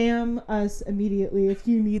spam us immediately if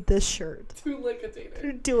you need this shirt.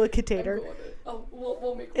 Doula-catator. Doula-catator. Oh,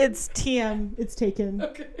 we'll make one. It's TM. It's taken.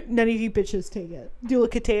 Okay. None of you bitches take it.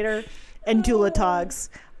 Doula-catator and doula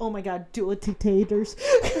togs. Oh my god, doula-catators.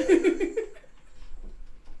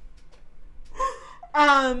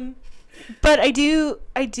 But I do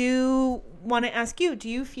want to ask you, do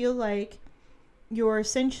you feel like you're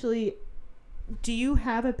essentially, do you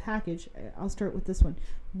have a package, I'll start with this one,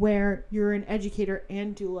 where you're an educator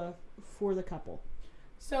and doula for the couple?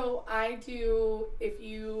 So I do, if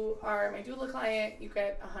you are my doula client, you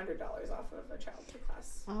get $100 off of a childcare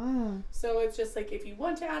class. So it's just like, if you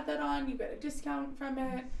want to add that on, you get a discount from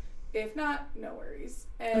it. If not, no worries.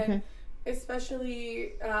 And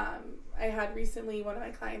especially, I had recently one of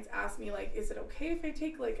my clients ask me, like, is it okay if I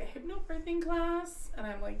take like a hypnobirthing class? And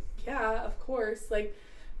I'm like, yeah, of course. Like,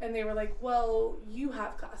 and they were like, well, you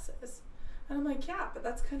have classes. And I'm like, yeah, but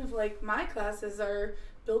that's kind of like, my classes are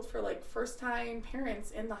built for like first time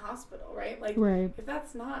parents in the hospital, right? Like, if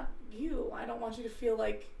that's not you, I don't want you to feel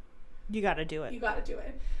like you got to do it. You got to do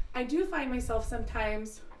it. I do find myself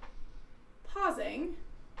sometimes pausing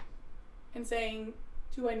and saying,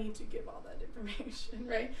 do I need to give all that information,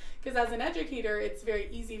 right? Because as an educator, it's very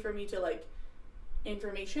easy for me to like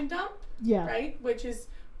information dump, Yeah. right? Which is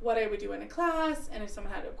what I would do in a class. And if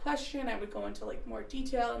someone had a question, I would go into like more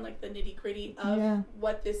detail and like the nitty gritty of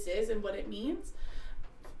what this is and what it means.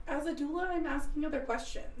 As a doula, I'm asking other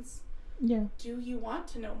questions. Yeah. Do you want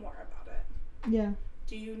to know more about it? Yeah.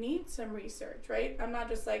 Do you need some research, right? I'm not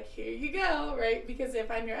just like, here you go, right? Because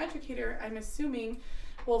if I'm your educator, I'm assuming,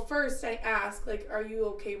 well, first I ask, like, are you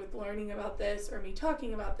okay with learning about this or me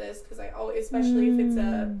talking about this? Because I always, especially if it's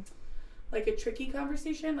a tricky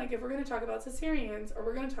conversation, like if we're going to talk about cesareans or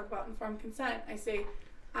we're going to talk about informed consent, I say,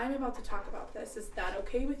 I'm about to talk about this. Is that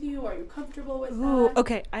okay with you? Are you comfortable with that?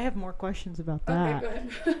 Okay. I have more questions about that. Okay,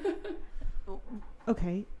 go ahead.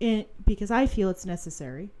 Okay. Because I feel it's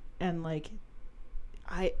necessary and like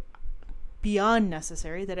beyond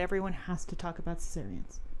necessary that everyone has to talk about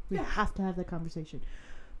cesareans. We have to have that conversation.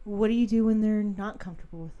 What do you do when they're not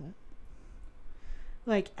comfortable with it?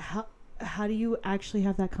 Like, how do you actually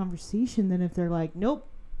have that conversation then if they're like, nope,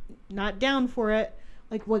 not down for it?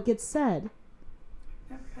 Like, what gets said?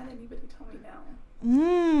 I've never had anybody tell me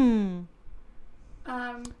no.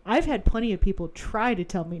 I've had plenty of people try to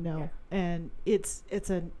tell me no, and it's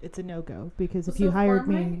a no-go because if you hired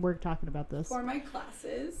me and we're talking about this. For my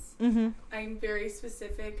classes, I'm very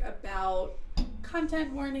specific about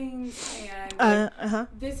content warnings and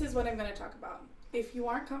this is what I'm going to talk about. If you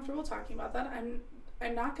aren't comfortable talking about that,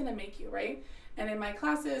 I'm not going to make you, right? And in my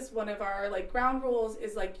classes, one of our like ground rules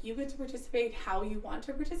is like you get to participate how you want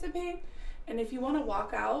to participate, and if you want to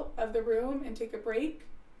walk out of the room and take a break,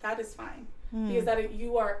 that is fine. Because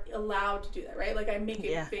you are allowed to do that, right? Like I make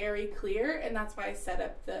it very clear, and that's why I set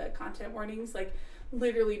up the content warnings like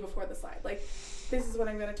literally before the slide. Like, this is what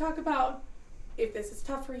I'm going to talk about. If this is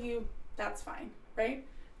tough for you, that's fine, right?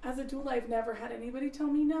 As a doula, I've never had anybody tell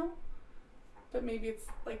me no, but maybe it's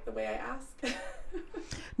like the way I ask.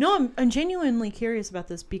 No, I'm genuinely curious about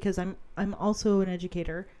this because I'm also an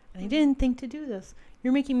educator, and I didn't think to do this.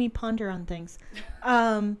 You're making me ponder on things,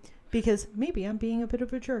 because maybe I'm being a bit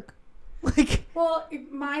of a jerk. Like, well,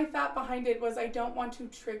 my thought behind it was I don't want to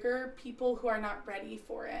trigger people who are not ready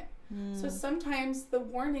for it. So sometimes the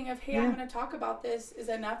warning of, hey, I'm going to talk about this is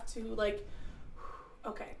enough to like,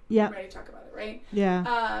 okay, I'm ready to talk about it, right?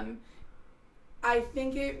 Yeah. I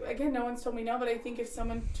think again, no one's told me no, but I think if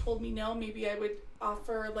someone told me no, maybe I would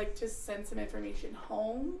offer like to send some information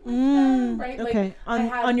home with them, right? Okay,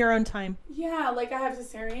 like, on your own time. Yeah, like I have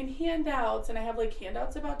cesarean handouts and I have like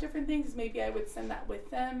handouts about different things. Maybe I would send that with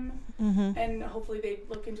them and hopefully they'd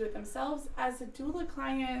look into it themselves. As a doula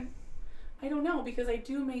client, I don't know, because I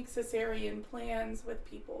do make cesarean plans with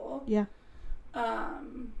people. Yeah.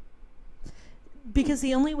 Because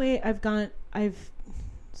the only way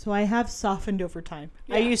so I have softened over time.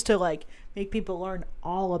 Yeah. I used to like make people learn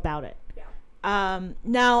all about it. Yeah.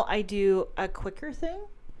 Now I do a quicker thing,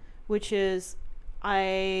 which is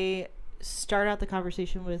I start out the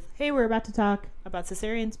conversation with, hey, we're about to talk about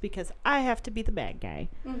cesareans because I have to be the bad guy.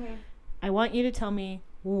 I want you to tell me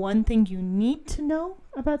one thing you need to know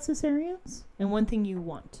about cesareans and one thing you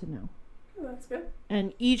want to know. Oh, that's good.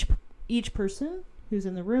 And each person who's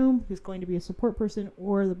in the room, who's going to be a support person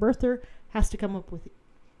or the birther, has to come up with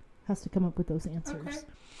those answers.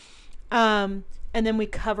 Okay. And then we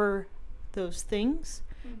cover those things.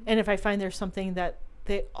 And if I find there's something that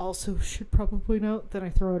they also should probably know, then I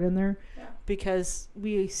throw it in there because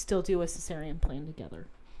we still do a cesarean plan together.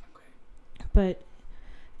 Okay. But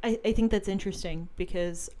I think that's interesting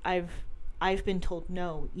because I've been told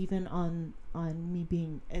no, even on me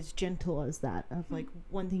being as gentle as that, of like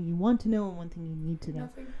one thing you want to know and one thing you need to know.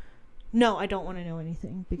 Nothing. No, I don't want to know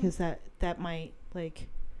anything because that might like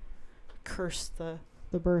curse the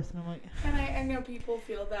birth, and I'm like, and I know people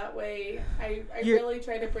feel that way. I really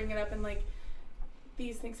try to bring it up and like,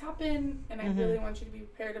 these things happen and I really want you to be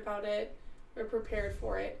prepared about it or prepared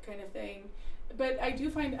for it, kind of thing. But I do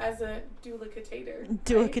find as a dulicatator,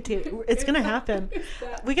 it's gonna happen.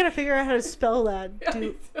 We gotta figure out how to spell that.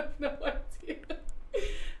 I have no idea.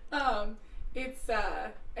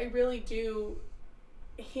 I really do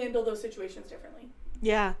handle those situations differently.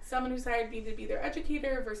 Yeah. Someone who's hired me to be their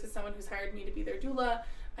educator versus someone who's hired me to be their doula,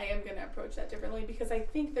 I am going to approach that differently because I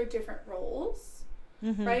think they're different roles,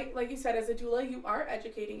 right? Like you said, as a doula, you are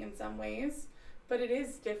educating in some ways, but it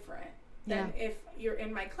is different than if you're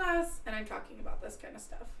in my class and I'm talking about this kind of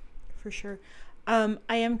stuff. For sure. I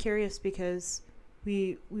am curious because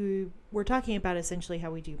we're talking about essentially how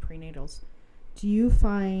we do prenatals. Do you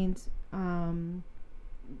find,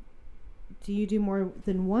 do you do more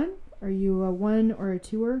than one? Are you a one or a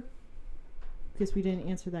twoer? Because we didn't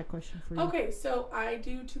answer that question for you. Okay, so I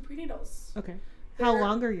do 2 prenatals. Okay. How They're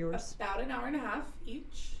long are yours? About an hour and a half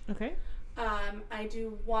each. Okay. I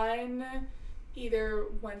do one either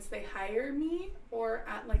once they hire me or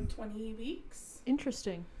at like 20 weeks.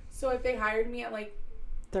 Interesting. So if they hired me at like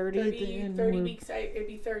 30 weeks, it'd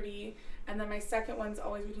be 30. And then my second one's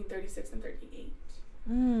always between 36 and 38.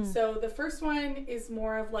 So the first one is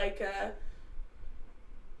more of like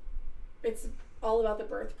it's all about the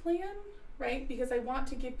birth plan, right? Because I want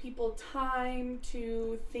to give people time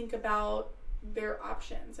to think about their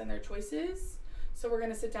options and their choices. So we're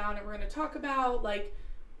going to sit down and we're going to talk about, like,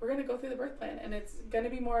 we're going to go through the birth plan, and it's going to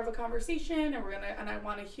be more of a conversation, and I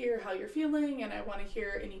want to hear how you're feeling, and I want to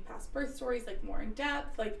hear any past birth stories, like more in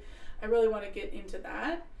depth. Like, I really want to get into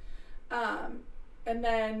that. And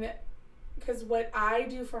then, because what I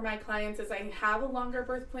do for my clients is I have a longer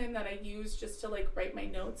birth plan that I use just to like write my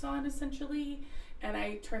notes on, essentially, and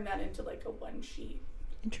I turn that into like a one sheet.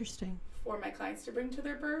 Interesting. For my clients to bring to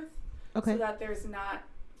their birth. Okay. So that there's not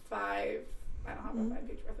I don't have a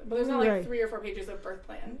 5-page birth plan, but there's not like 3 or 4 pages of birth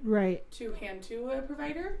plan to hand to a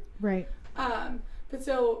provider. Right. But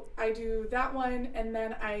so I do that one, and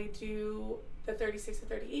then I do the 36 to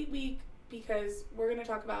 38 week, because we're going to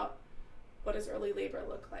talk about what does early labor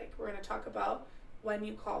look like. We're going to talk about when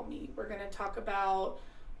you call me. We're going to talk about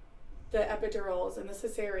the epidurals and the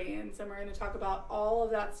cesareans, and we're going to talk about all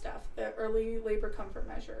of that stuff, the early labor comfort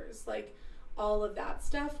measures, like all of that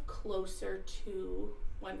stuff closer to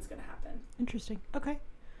when it's going to happen. Interesting. Okay.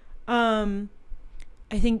 I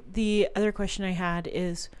think the other question I had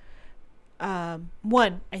is,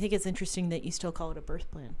 one, I think it's interesting that you still call it a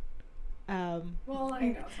birth plan. Well,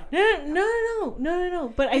 I know.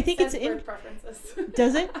 No. But I think it's birth preferences.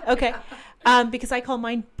 Does it? Okay. Because I call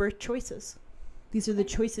mine birth choices. These are the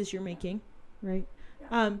choices you're making, right?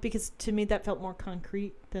 Yeah. Because to me that felt more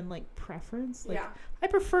concrete than like preference. Like, I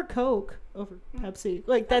prefer Coke over Pepsi.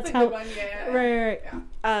 Like that's a how. Good one. Yeah. Right.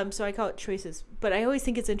 Yeah. So I call it choices, but I always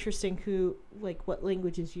think it's interesting what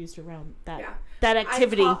language is used around that. Yeah. That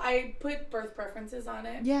activity. I put birth preferences on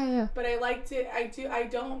it. Yeah. But I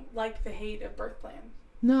don't like the hate of birth plan.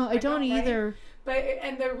 No, I don't either. Right? But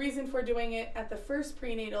and the reason for doing it at the first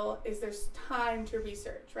prenatal is there's time to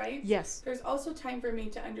research, right? Yes. There's also time for me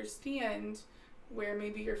to understand where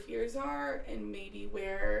maybe your fears are, and maybe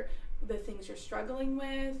where the things you're struggling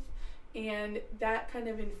with, and that kind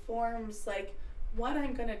of informs like what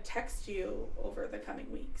I'm going to text you over the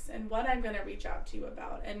coming weeks, and what I'm going to reach out to you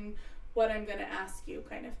about, and what I'm going to ask you,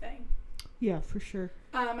 kind of thing. Yeah, for sure.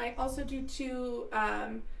 I also do too,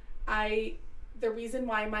 the reason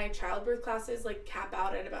why my childbirth classes like cap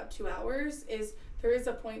out at about 2 hours is there is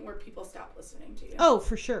a point where people stop listening to you. Oh,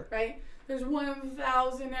 for sure. Right? There's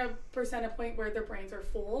 1,000% a point where their brains are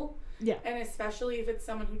full. Yeah. And especially if it's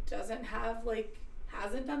someone who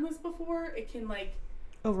hasn't done this before, it can like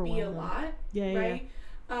overwhelm be a them. lot. Yeah. Right?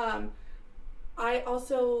 Yeah. I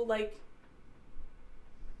also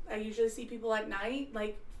I usually see people at night,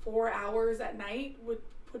 like 4 hours at night would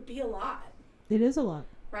be a lot. It is a lot.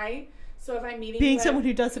 Right? So if I'm meeting being someone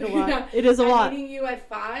who does it a lot, it is a lot. I'm meeting you at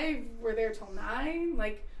 5, we're there till 9,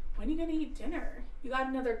 like, when are you gonna eat dinner? You got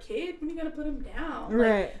another kid? When are you gonna put him down?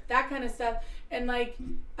 Right. Like, that kind of stuff. And like,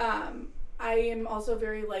 I am also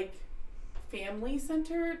very like family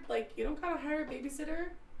centered. Like, you don't gotta hire a babysitter.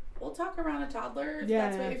 We'll talk around a toddler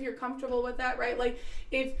if you're comfortable with that, right? Like,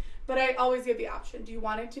 but I always give the option. Do you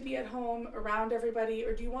want it to be at home around everybody,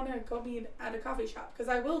 or do you want to go meet at a coffee shop? Because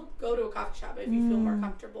I will go to a coffee shop if you feel more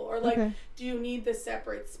comfortable. Or like, do you need the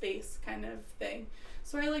separate space kind of thing?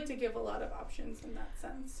 So I like to give a lot of options in that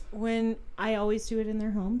sense. When I always do it in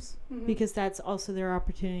their homes, because that's also their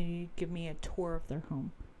opportunity to give me a tour of their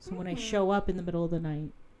home. So when I show up in the middle of the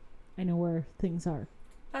night, I know where things are.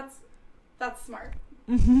 That's smart.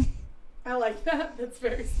 I like that. That's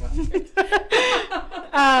very smart.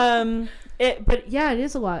 But yeah, it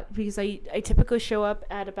is a lot, because I typically show up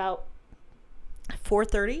at about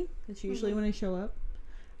 4:30. That's usually when I show up.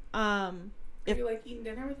 If you like eating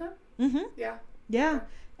dinner with them? Yeah.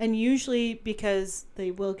 And usually, because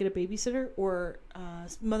they will get a babysitter, or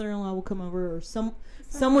mother-in-law will come over, or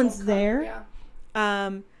someone's there.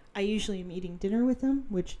 I usually am eating dinner with them,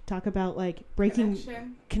 which talk about like breaking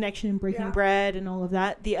connection and breaking bread and all of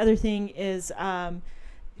that. The other thing is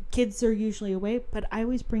kids are usually away, but I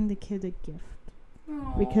always bring the kid a gift.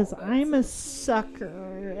 Aww, because I'm a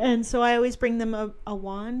sucker. And so I always bring them a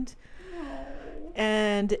wand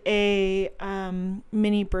and a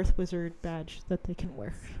mini birth wizard badge that they can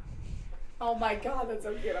wear. Oh my God, that's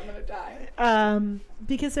so cute. I'm going to die.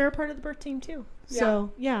 Because they're a part of the birth team too.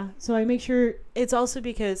 So, So I make sure, it's also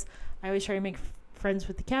because I always try to make friends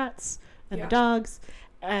with the cats and the dogs.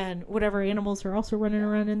 and whatever animals are also running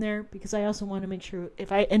around in there, because I also want to make sure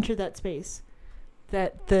if I enter that space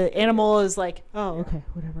that the animal is like, oh, okay,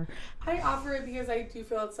 whatever. I offer it because I do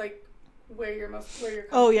feel it's like where you're comfortable.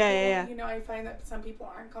 Oh, yeah. You know, I find that some people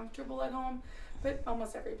aren't comfortable at home, but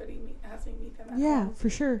almost everybody has me meet them at Yeah, home. for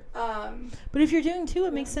sure. But if you're doing two,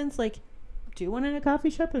 it makes sense. Like, do one in a coffee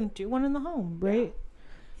shop and do one in the home, right?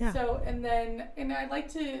 Yeah. So, and I'd like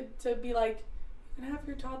to be like, you can have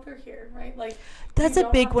your toddler here, right? Like, that's you a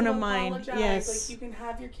don't big have one to of mine. apologize. Yes. Like, you can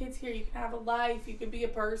have your kids here. You can have a life. You can be a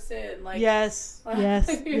person. Like, yes.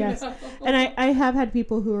 Yes. Yes. know? And I have had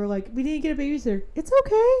people who are like, we need to get a babysitter. It's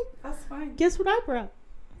okay. That's fine. Guess what I brought?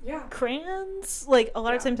 Yeah. Crayons. Like, a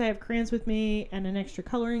lot of times I have crayons with me and an extra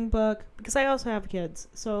coloring book because I also have kids.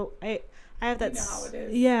 So I have that. You know how it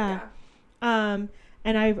is. Yeah.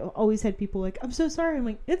 And I've always had people like, I'm so sorry. I'm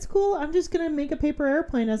like, it's cool. I'm just going to make a paper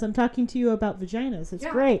airplane as I'm talking to you about vaginas. It's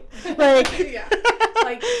great. Like, yeah.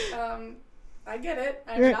 Like, I get it.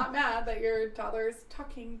 I'm not mad that your toddler is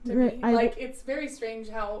talking to me. Like, it's very strange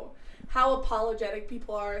how apologetic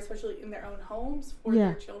people are, especially in their own homes for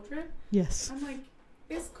their children. Yes. I'm like,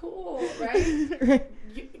 it's cool, right?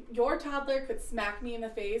 Your toddler could smack me in the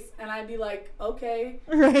face, and I'd be like, okay.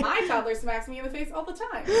 Right. My toddler smacks me in the face all the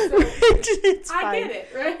time. So I get it,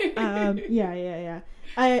 right? Yeah.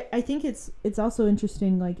 I think it's also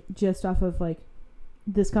interesting, like, just off of, like,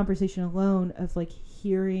 this conversation alone of, like,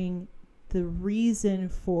 hearing the reason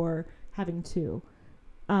for having two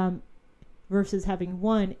versus having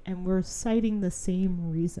one, and we're citing the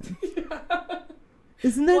same reason. Yeah.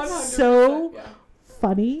 Isn't that so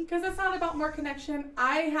funny? Because it's not about more connection.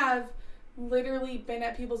 I have literally been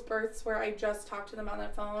at people's births where I just talked to them on the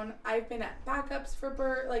phone. I've been at backups for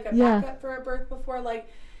birth, like a backup for a birth before. Like,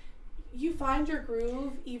 you find your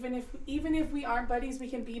groove. Even if we aren't buddies, we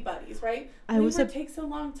can be buddies, right? It takes a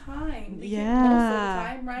long time. Most of the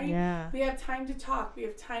time, right? Yeah. We have time to talk. We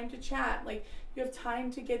have time to chat. Like, you have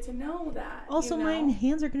time to get to know that. Also, my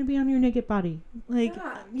hands are going to be on your naked body. Like,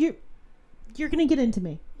 you're going to get into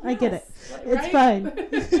me. Yes, I get it. Right?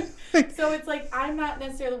 It's fine. So it's like, I'm not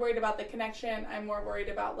necessarily worried about the connection. I'm more worried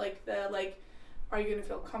about, like, are you going to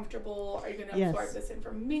feel comfortable? Are you going to absorb this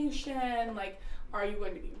information? Like, are you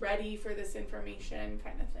going to be ready for this information,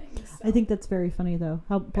 kind of thing? So. I think that's very funny, though,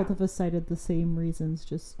 how both of us cited the same reasons,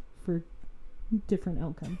 just for different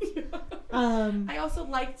outcomes. I also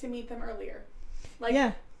like to meet them earlier.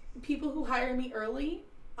 Like, people who hire me early,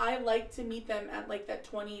 I like to meet them at, like, that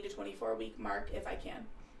 20 to 24 week mark if I can.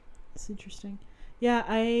 It's interesting. Yeah,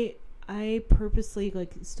 I purposely,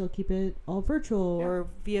 like, still keep it all virtual or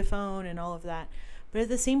via phone and all of that. But at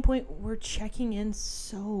the same point, we're checking in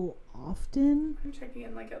so often. I'm checking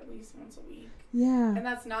in, like, at least once a week. Yeah. And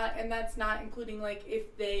that's not including, like,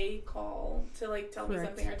 if they call to, like, tell me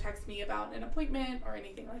something or text me about an appointment or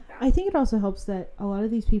anything like that. I think it also helps that a lot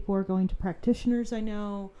of these people are going to practitioners, I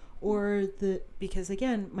know, or because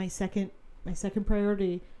again, my second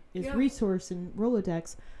priority is resource and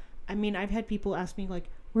Rolodex. I mean, I've had people ask me, like,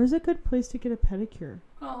 where's a good place to get a pedicure?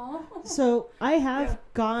 Oh. So I have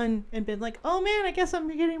gone and been like, oh man, I guess I'm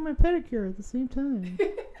getting my pedicure at the same time.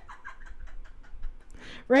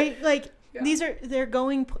 Right? Like,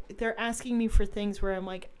 they're asking me for things where I'm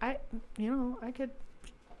like, I could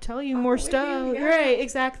tell you more stuff. Right,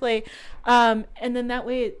 exactly. And then that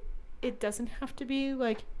way it doesn't have to be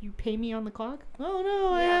like you pay me on the clock. Oh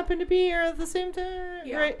no, I happen to be here at the same time.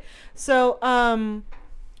 Yeah. Right. So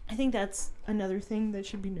I think that's another thing that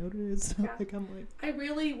should be noted. It's not like I'm like, I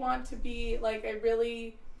really want to be like, I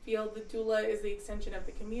really feel the doula is the extension of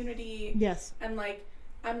the community. Yes. And like,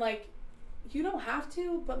 I'm like, you don't have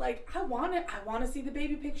to, but like, I want to see the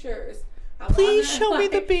baby pictures. Please show me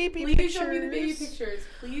the baby pictures. Please show me the baby pictures.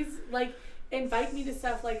 Please, like, invite me to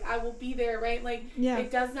stuff. Like, I will be there, right? Like,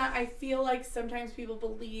 it does not, I feel like sometimes people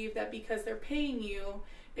believe that because they're paying you,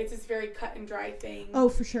 it's this very cut and dry thing. Oh,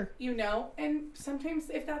 for sure. You know? And sometimes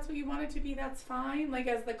if that's what you want it to be, that's fine, like,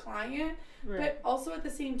 as the client. Right. But also at the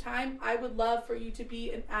same time, I would love for you to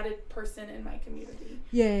be an added person in my community.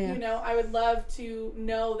 Yeah. You know, I would love to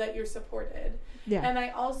know that you're supported. Yeah. And I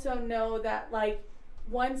also know that, like,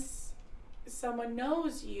 once someone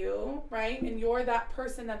knows you, right, and you're that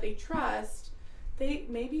person that they trust,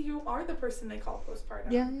 maybe you are the person they call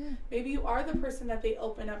postpartum. Yeah. Maybe you are the person that they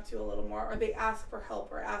open up to a little more, or they ask for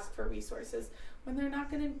help or ask for resources when they're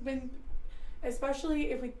not going to,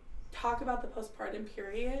 especially if we talk about the postpartum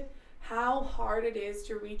period, how hard it is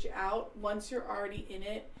to reach out once you're already in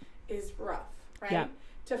it is rough, right? Yeah.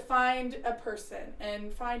 To find a person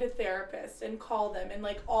and find a therapist and call them and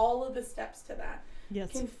like all of the steps to that.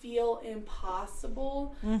 Yes. can feel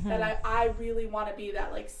impossible. Mhm. That I really want to be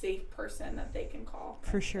that like safe person that they can call.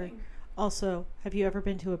 For sure. Also, have you ever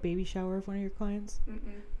been to a baby shower of one of your clients?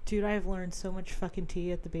 Mm-mm. Dude, I've learned so much fucking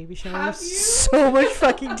tea at the baby shower. Have you? So much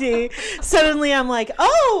fucking tea. Suddenly I'm like,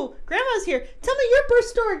 oh, grandma's here. Tell me your birth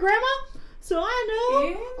story, grandma. So I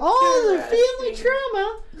know all the family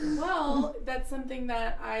trauma. Well, that's something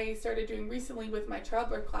that I started doing recently with my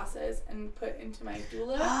childbirth classes and put into my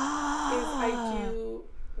doula. Is I do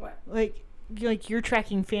what? Like you're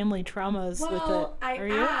tracking family traumas with it. Well, I Are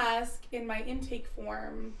you? ask in my intake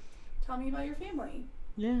form, tell me about your family.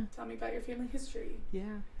 Yeah. Tell me about your family history.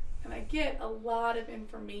 Yeah. And I get a lot of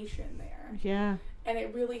information there. Yeah. And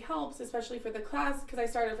it really helps, especially for the class, because I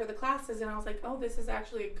started for the classes and I was like, oh, this is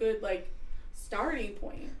actually a good, like, starting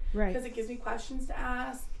point. Right. Because it gives me questions to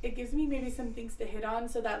ask. It gives me maybe some things to hit on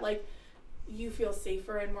so that, like, you feel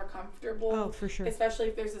safer and more comfortable. Oh, for sure. Especially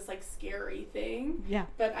if there's this, like, scary thing. Yeah.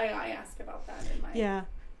 But I ask about that in my Yeah.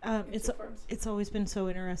 intake forms. It's always been so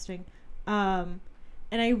interesting. And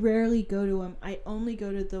I rarely go to them. I only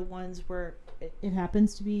go to the ones where it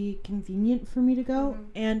happens to be convenient for me to go. Mhm.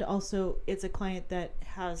 And also it's a client that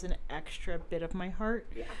has an extra bit of my heart.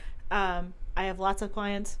 Yeah. I have lots of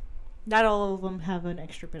clients. Not all of them have an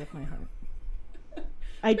extra bit of my heart.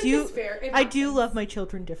 I Which do. is fair. It I do happens. love my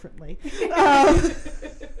children differently. It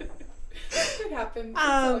happens. It's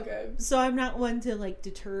all good. So I'm not one to like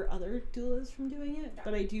deter other doulas from doing it, Yeah.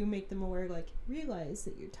 but I do make them aware, like, realize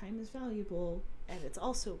that your time is valuable, and it's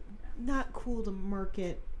also not cool to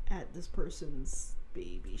market at this person's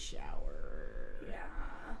baby shower. Yeah.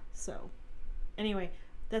 So, anyway,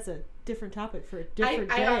 that's a different topic for a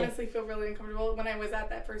different I day. honestly feel really uncomfortable. When I was at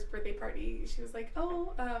that first birthday party, she was like,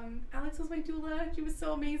 oh, Alex was my doula. She was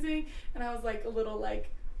so amazing. And I was like a little like,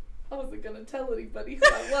 I wasn't going to tell anybody who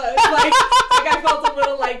I was. like I felt a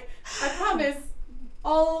little like, I promise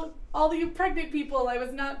all you pregnant people, I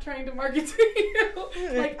was not trying to market to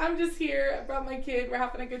you. Like, I'm just here. I brought my kid. We're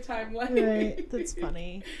having a good time. Like, Right, that's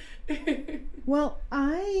funny. Well,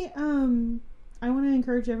 I want to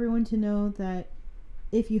encourage everyone to know that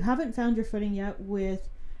if you haven't found your footing yet with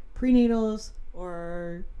prenatals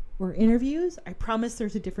or interviews, I promise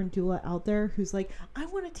there's a different doula out there who's like, I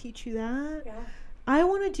want to teach you that. Yeah. I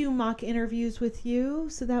want to do mock interviews with you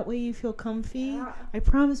so that way you feel comfy. Yeah. I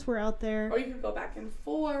promise we're out there. Or you could go back and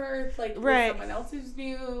forth, like, Right. with someone else who's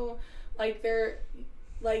new. Like, they're,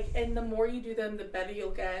 like, and the more you do them, the better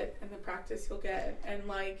you'll get, and the practice you'll get. And,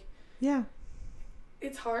 like, Yeah.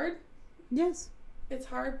 it's hard. Yes. It's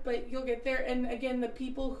hard, but you'll get there. And, again, the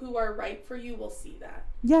people who are right for you will see that,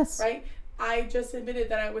 Yes. right? I just admitted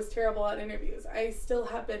that I was terrible at interviews. I still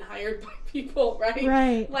have been hired by people, right?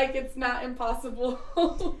 Right. Like, it's not impossible.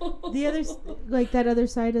 The other, like, that other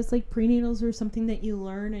side is, like, prenatals are something that you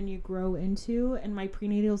learn and you grow into, and my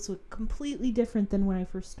prenatals look completely different than when I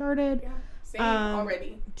first started. Yeah, same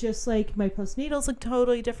already. Just like my postnatals look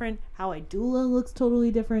totally different, how I doula looks totally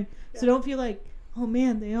different. So Yeah. don't feel like, oh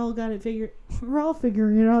man, they all got it figured. We're all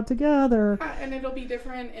figuring it out together. Yeah, and it'll be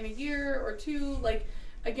different in a year or two. Like,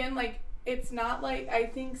 again, like, it's not like, I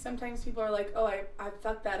think sometimes people are like, oh, I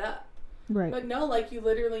fucked that up. Right. But no, like, you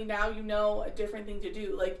literally now you know a different thing to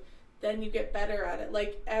do. Like, then you get better at it.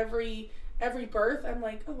 Like, every birth, I'm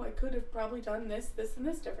like, oh, I could have probably done this, and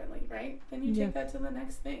this differently, right? Then you Yeah. take that to the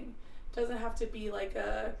next thing. It doesn't have to be like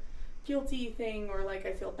a guilty thing or like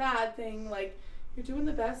I feel bad thing. Like, you're doing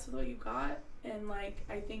the best with what you got, and like,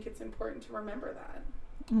 I think it's important to remember that.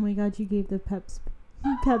 Oh my god, you gave the pep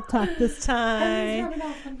talk this time. Rubbing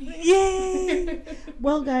off on me. Yay!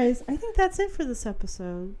 Well, guys, I think that's it for this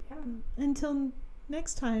episode. Yeah. Until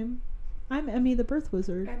next time, I'm Emmy the Birth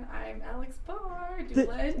Wizard. And I'm Alex Barr, The-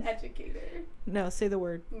 doula and educator. No, say the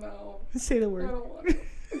word. No, Say the I word. don't want to.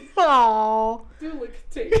 Aww. Doula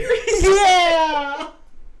container. Yeah!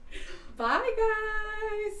 Bye, guys.